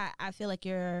like I feel like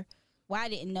I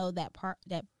didn't know that part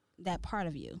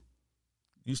of you.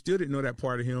 You still didn't know that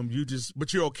part of him.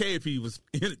 But you're okay if he was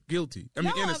guilty. I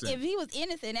mean, innocent. If he was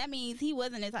innocent, that means he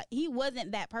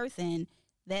wasn't that person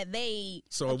that they.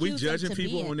 So are we accused him judging to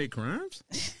people be. on their crimes?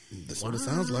 That's what it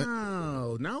sounds like.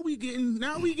 Wow. Now we getting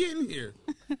here.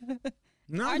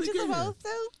 Now Aren't we you getting supposed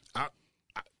to?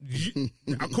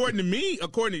 according to me,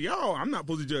 according to y'all, I'm not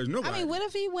supposed to judge nobody. I mean, what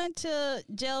if he went to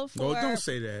jail for don't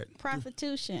say that.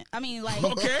 prostitution? I mean, like,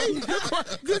 Okay,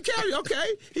 good carry.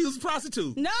 Okay, he was a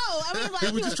prostitute. no, I mean, like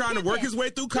He was just trying to work his way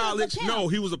through college. No,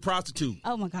 he was a prostitute.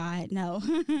 Oh my God, no.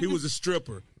 He was a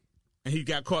stripper, and he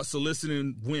got caught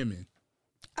soliciting women.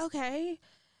 Okay.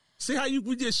 See how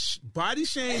we just body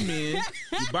shame men,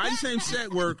 you body shame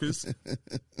sex workers,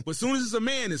 but as soon as it's a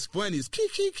man, it's funny. It's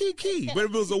key. But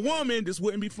if it was a woman, this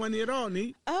wouldn't be funny at all,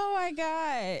 Neat. Oh my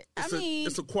God.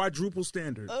 It's a quadruple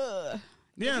standard.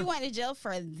 Yeah. If you went to jail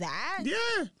for that?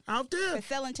 Yeah, out there. For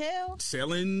selling tail?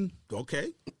 Selling,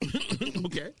 okay.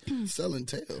 Okay. Selling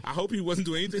tail. I hope he wasn't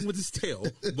doing anything with his tail,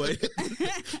 but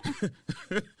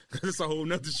it's a whole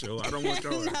nother show. I don't want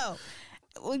to. No.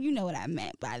 Well, you know what I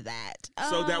meant by that.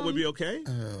 So that would be okay?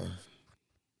 Uh,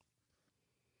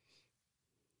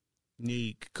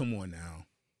 Neek, come on now.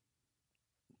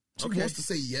 She wants to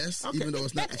say yes, Okay. even though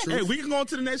it's not the truth. Hey, we can go on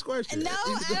to the next question. No, I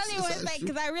don't even want to That's say true.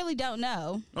 because I really don't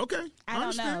know. Okay. I don't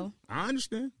understand. know. I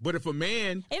understand. But if a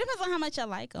man, It depends on how much I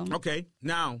like them. okay,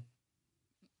 now,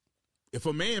 if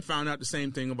a man found out the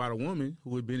same thing about a woman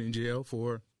who had been in jail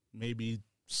for maybe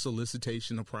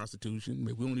solicitation or prostitution,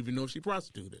 maybe we don't even know if she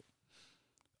prostituted,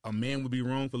 a man would be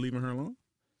wrong for leaving her alone?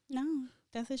 No,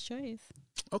 that's his choice.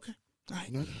 Okay. All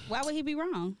right. Why would he be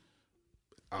wrong?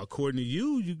 According to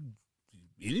you,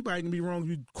 anybody can be wrong if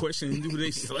you question who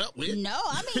they slept with. No,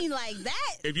 I mean like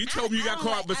that. If you told me you got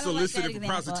caught for soliciting for example.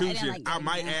 prostitution, I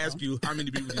might example. ask you how many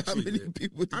people did you How sleep many with?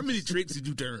 people did How many tricks did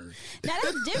you turn? Now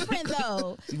that's different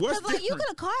though. What's 'Cause, like you different? could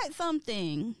have caught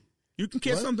something. You can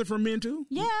catch What? something from men too.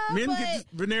 Yeah, men but get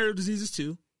venereal diseases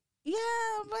too. yeah,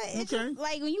 but it's Okay. just,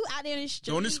 like when you out there in the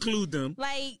street, Don't exclude them.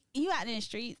 like you out in the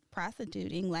street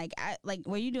prostituting. Like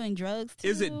were you doing drugs too?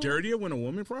 Is it dirtier when a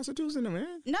woman prostitutes than a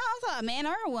man? No, I'm talking a man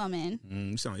or a woman.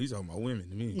 You talking about women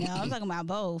to me. No, I'm talking about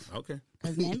both. Okay.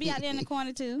 Because men be out there in the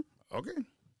corner too. Okay.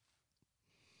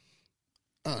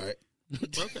 All right.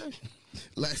 Okay.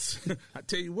 Last I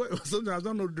tell you what, sometimes I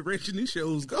don't know the direction these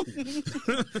shows go.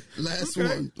 last Okay.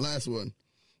 one. Last one.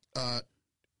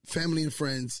 Family and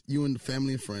friends, you and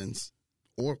family and friends,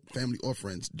 or family or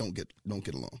friends don't get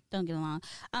along. Don't get along.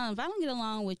 If I don't get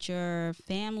along with your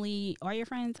family or your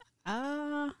friends,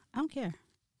 I don't care.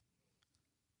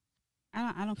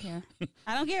 I don't care.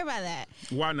 I don't care about that.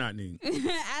 Why not, Neek?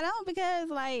 I don't because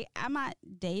like I'm not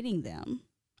dating them.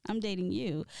 I'm dating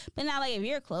you. But now like if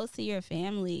you're close to your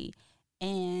family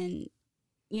and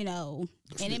you know,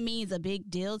 and it means a big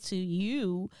deal to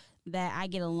you that I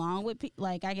get along with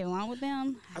I get along with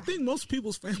them. I think most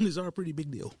people's families are a pretty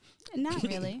big deal. Not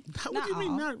really. What Not do you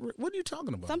mean all. not? What are you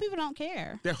talking about? Some people don't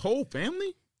care. Their whole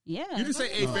family? Yeah. You didn't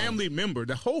say a family member.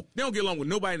 They don't get along with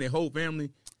nobody in their whole family.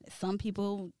 Some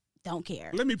people don't care.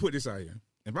 Let me put this out here.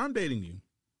 If I'm dating you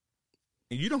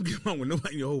and you don't get along with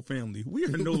nobody in your whole family, we are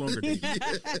no longer dating.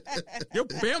 Your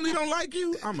family don't like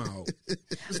you, I'm out.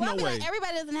 There's Well, I no mean, way. like,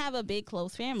 everybody doesn't have a big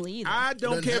close family either. I It don't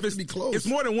doesn't care have if to be close. it's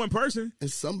more than one person.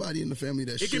 It's somebody in the family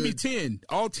that It should. can be 10.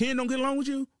 All 10 don't get along with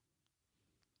you?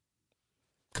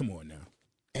 Come on now.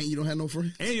 And you don't have no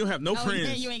friends. And you have no Oh,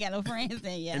 friends. you ain't got no friends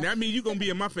then, yeah. And that means you're going to be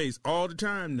in my face all the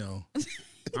time? No.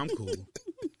 I'm cool.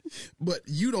 But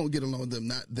you don't get along with them,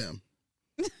 not them,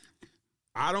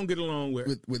 I don't get along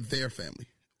with their family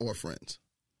or friends.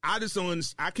 I just don't.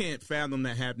 I can't fathom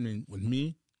that happening with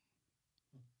me,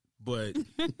 but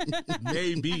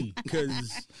maybe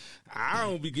because I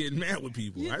don't be getting mad with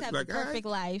people. You I just just have a all right. perfect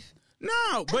life.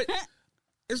 No, but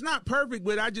it's not perfect.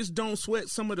 But I just don't sweat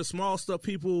some of the small stuff.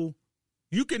 People,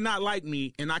 you cannot like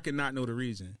me, and I cannot know the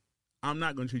reason. I'm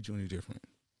not going to treat you any different.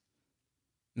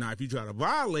 Now, if you try to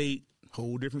violate,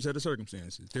 whole different set of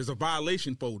circumstances. There's a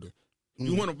violation folder.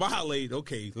 You want to violate?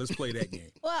 Okay, let's play that game.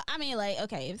 Well, I mean, like,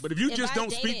 okay. But if you just I don't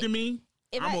speak dated- to me,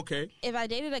 if I'm I- okay. If I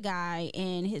dated a guy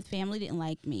and his family didn't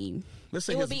like me, Let's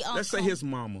say it would be let's say his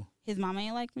mama. his mama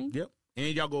ain't like me. Yep.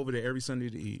 And y'all go over there every Sunday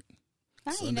to eat. I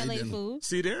ain't Sunday that lady dinner. food.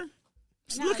 See there?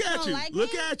 No, Look you at don't you. like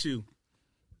Look me? at you.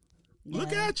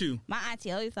 Look Yeah. at you. My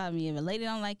auntie always taught me if a lady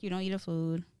don't like you, don't eat her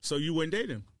food. So you wouldn't date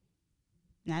him.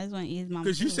 And I just want to eat his mama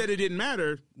Because you food. said it didn't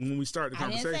matter when we started the I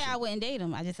didn't conversation. say I wouldn't date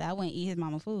him. I just said I wouldn't eat his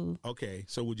mama food. Okay,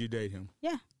 so would you date him?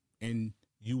 Yeah. And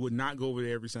you would not go over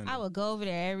there every Sunday I would go over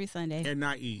there every Sunday. and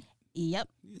not eat. Yep.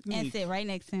 And Neat. sit right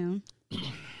next to him.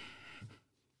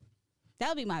 That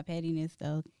would be my pettiness,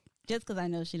 though. Just because I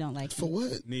know she don't like For me.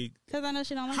 what? Neat. Because I know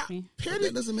she don't like me.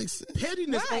 That doesn't make sense.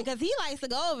 Pettiness. Right, because he likes to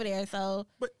go over there. So,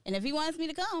 But- and if he wants me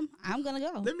to come, I'm going to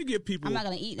go. Let me give people. I'm not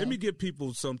gonna eat, Let though. me give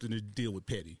people something to deal with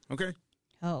petty. Okay.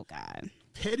 Oh, God.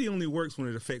 Petty only works when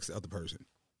it affects the other person.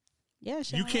 Yeah,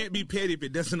 sure. You can't be petty if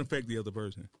it doesn't affect the other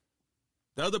person.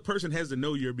 The other person has to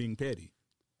know you're being petty,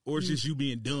 or it's just you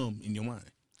being dumb in your mind.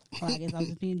 Well, I guess I'm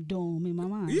just being dumb in my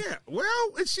mind. Yeah, well,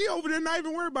 and she over there not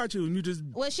even worried about you, and you just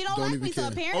Well, she don't Don't like even me, so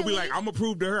care. apparently. oh, be like, I'm gonna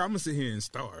prove to her. I'm gonna sit here and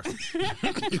starve.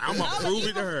 I'm gonna prove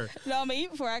it to her. No, I'm going to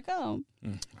eat before I come.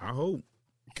 I hope.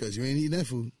 Because you ain't eating that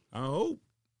food. I hope.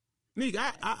 Nick,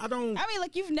 I don't. I mean,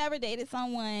 like, you've never dated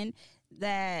someone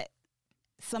that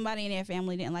somebody in their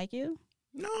family didn't like you?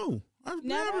 No, I've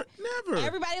Never? never.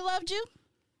 Everybody loved you?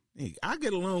 Hey, I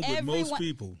get along with most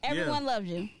people. Everyone loves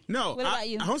you. No, what about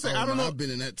you? I don't say. I don't know. I've been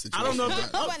in that situation. I don't know.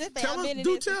 I'm about to say, tell I've been us, in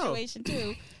do this tell. situation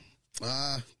too.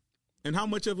 And how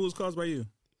much of it was caused by you?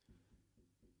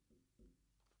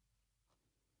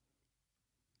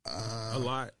 A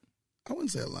lot. I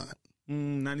wouldn't say a lot.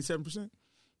 97%.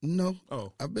 No.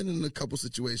 Oh, I've been in a couple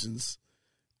situations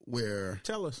where,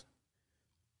 tell us.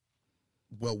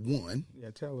 well, one,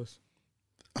 Yeah, tell us.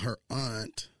 her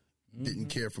aunt didn't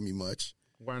care for me much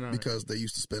Why not? because they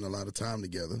used to spend a lot of time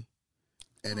together.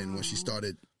 And then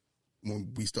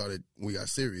when we got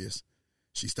serious,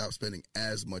 she stopped spending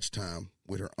as much time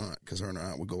with her aunt because her and her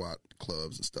aunt would go out to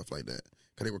clubs and stuff like that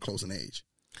because they were close in age.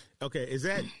 Okay, is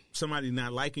that somebody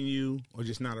not liking you or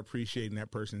just not appreciating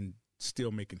that person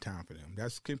still making time for them?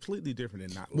 That's completely different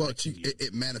than not Well, liking you.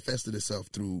 it manifested itself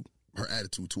through her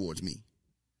attitude towards me.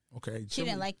 Okay. She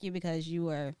didn't like you because you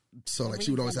were. So, like,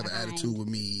 she would always have an behind. attitude with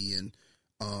me, and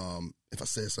if I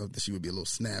said something, she would be a little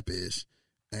snappish.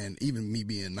 And even me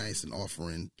being nice and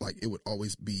offering, like, it would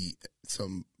always be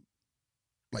some,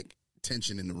 like,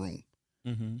 tension in the room.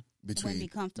 Mm-hmm. Between be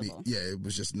comfortable. Yeah, it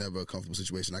was just never a comfortable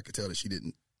situation. I could tell that she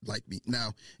didn't like me.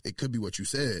 Now, it could be what you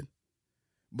said,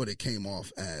 but it came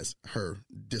off as her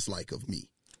dislike of me.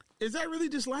 Is that really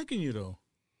disliking you, though?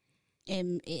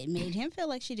 It made him feel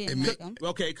like she didn't like him.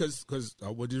 Okay, because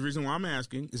the reason why I'm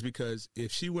asking is because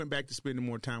if she went back to spending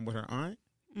more time with her aunt,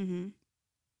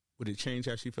 would it change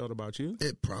how she felt about you?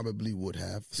 It probably would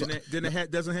have. So, Then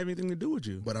it doesn't have anything to do with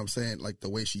you. but I'm saying, like, the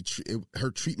way her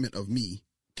treatment of me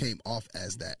came off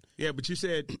as that. Yeah, but you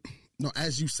said, No,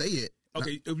 as you say it.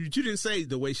 okay, but you didn't say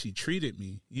the way she treated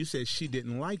me. You said she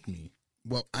didn't like me.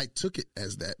 Well, I took it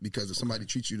as that because if somebody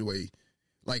treats you the way,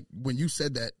 like, when you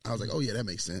said that, I was like, oh, yeah, that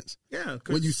makes sense. Yeah.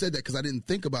 When you said that, because I didn't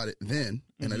think about it then,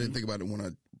 and I didn't think about it when I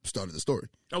started the story.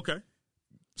 Okay.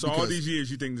 So all Because- these years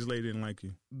you think this lady didn't like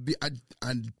you?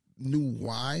 I knew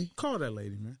why. Call that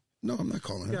lady, man. No, I'm not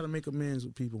calling You her. got to make amends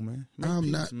with people, man. Make I'm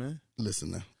peace, not. man.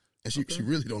 Listen now. And she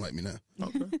really don't like me now.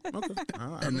 Okay.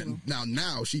 I And don't know. then,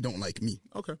 now she don't like me.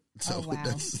 Okay. So Oh, wow.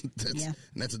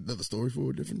 that's another story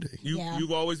for a different day.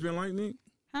 You've always been like Nick?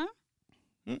 Huh?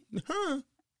 Huh?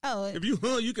 Oh, If you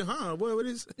you can What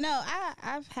is no,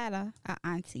 I've had a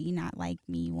auntie not like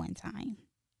me one time.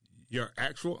 your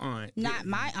actual aunt? Not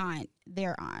my aunt,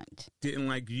 their aunt. Didn't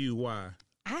like you. Why?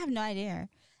 I have no idea.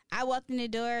 I walked in the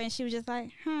door and she was just like,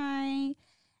 "Hi,"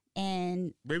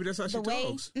 and Maybe that's how she the way,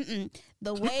 talks.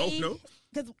 the way, no.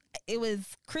 because it was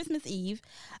Christmas Eve.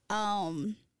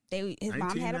 His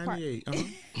mom had a party.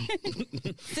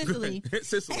 1998. Sicily.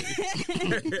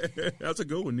 Sicily. That's a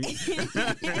good one, Nick.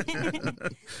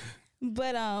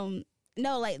 But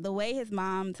no, like the way his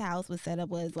mom's house was set up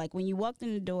was like when you walked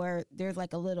in the door, there's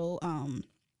like a little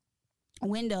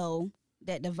window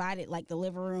that divided like the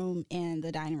living room and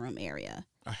the dining room area.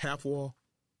 A half wall.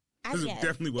 I This guess.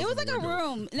 definitely It was wasn't like a a window.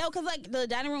 room. No, because like the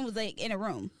dining room was like in a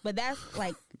room, but that's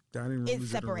like Dining room It's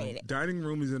is in a room. separated. Dining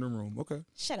room is in a room. Okay.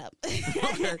 shut up.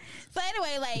 Okay. So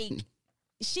anyway, like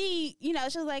she, she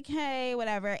was like, hey,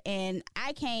 whatever, and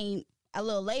I came a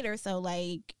little later, so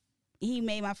like he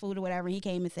made my food or whatever. He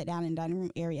came and sat down in the dining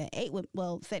room area,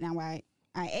 sat down while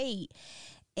I ate,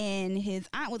 and his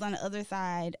aunt was on the other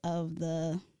side of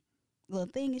the little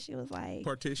thing, and she was like,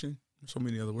 Partition. So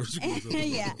many other words. You can use.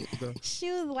 yeah,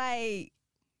 she was like,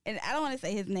 and I don't want to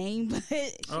say his name, but she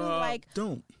was like,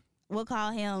 Don't. we'll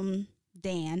call him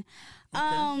Dan.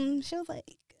 Okay. She was like,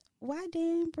 why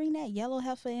Dan bring that yellow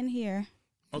heifer in here?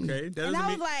 Okay. That And doesn't I was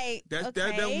mean like, that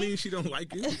okay. don't mean she don't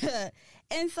like you.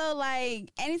 And so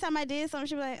like anytime I did something,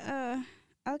 she'd be like,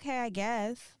 okay, I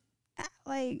guess.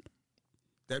 Like,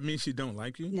 That means she don't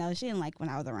like you. no, she didn't like when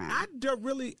I was around.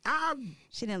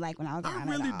 She didn't like when I was I around.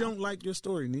 really at all. don't like your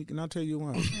story, Nick, and I'll tell you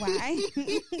why. Why?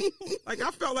 Like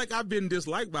I felt like I've been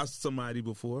disliked by somebody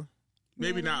before,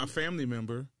 maybe not a family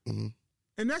member,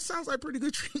 and that sounds like pretty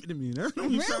good treatment to me. That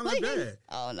don't even sound like bad.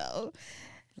 Oh no.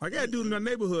 Like I had a dude in my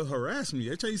neighborhood harass me.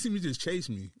 Every time you see me, just chase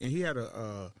me, and he had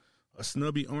a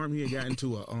snubby arm. He had got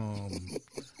into a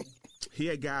He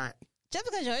had got. Just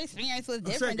because your experience was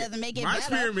different Second, doesn't make it my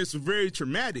better. experience was very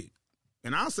traumatic,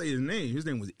 and I'll say his name. His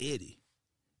name was Eddie,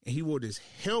 and he wore this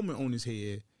helmet on his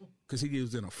head because he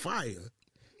was in a fire,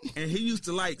 and he used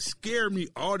to like scare me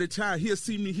all the time. He'll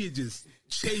see me, he'd just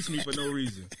chase me for no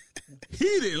reason. He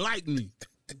didn't like me.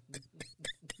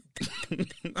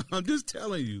 I'm just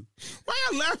telling you. Why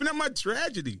y'all laughing at my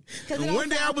tragedy? 'Cause it And don't one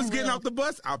day I sound was getting real. off the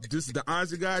bus. This is the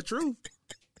honest to God truth.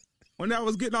 One day I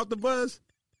was getting off the bus,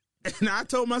 and I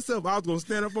told myself I was going to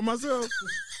stand up for myself.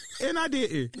 And I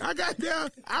didn't. I got down.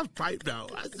 I piped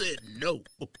out. I said no.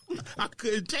 I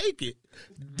couldn't take it.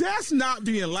 That's not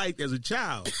being liked as a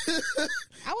child.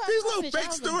 These little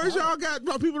fake stories y'all got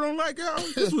about people don't like y'all.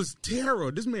 This was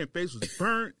terror. This man's face was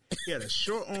burnt. He had a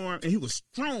short arm, and he was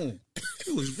strong.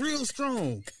 He was real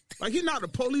strong. Like, he knocked the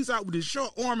police out with his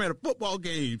short arm at a football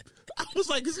game. I was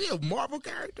like, is he a Marvel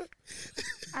character?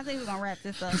 I think we're going to wrap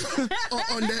this up.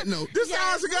 On that note, This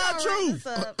honest to God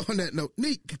truth. on that note,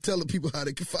 Neek, tell the people how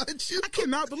they can find you. I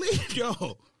cannot believe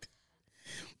y'all.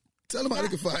 Tell them how they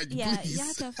can find you, Yeah, please.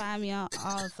 y'all can find me on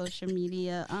all social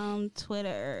media,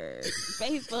 Twitter,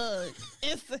 Facebook,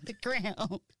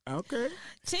 Instagram, Okay.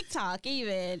 TikTok,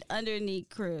 even underneath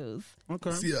Cruz.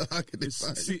 Okay. See how can they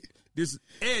find you? See, this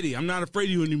Eddie, I'm not afraid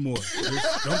of you anymore.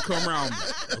 Just don't come around me,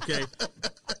 okay?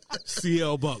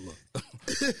 CL Butler.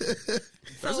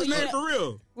 That's his name for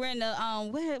real. We're in the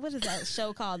what is that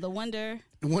show called? The Wonder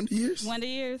Years?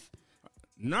 Years.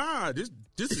 Nah, this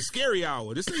is Scary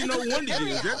Hour. This ain't no Wonder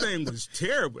Years. That thing was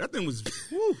terrible. That thing was,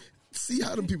 whew. See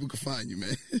how them people can find you,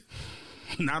 man.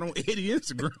 Not on Eddie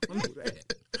Instagram. I know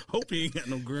that. Hope he ain't got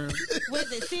no gram. What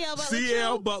is it? CL Butler.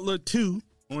 CL Butler 2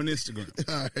 on Instagram.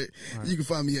 All right. You can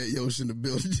find me at Yosh in the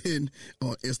building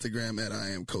on Instagram at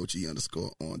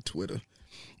 @IamCoachy_ on Twitter.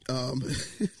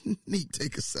 Neek,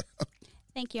 take us out.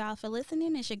 Thank you all for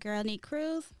listening. It's your girl, Neek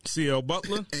Cruz. CL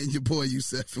Butler. And your boy,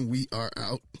 Yusef, and we are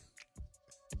out.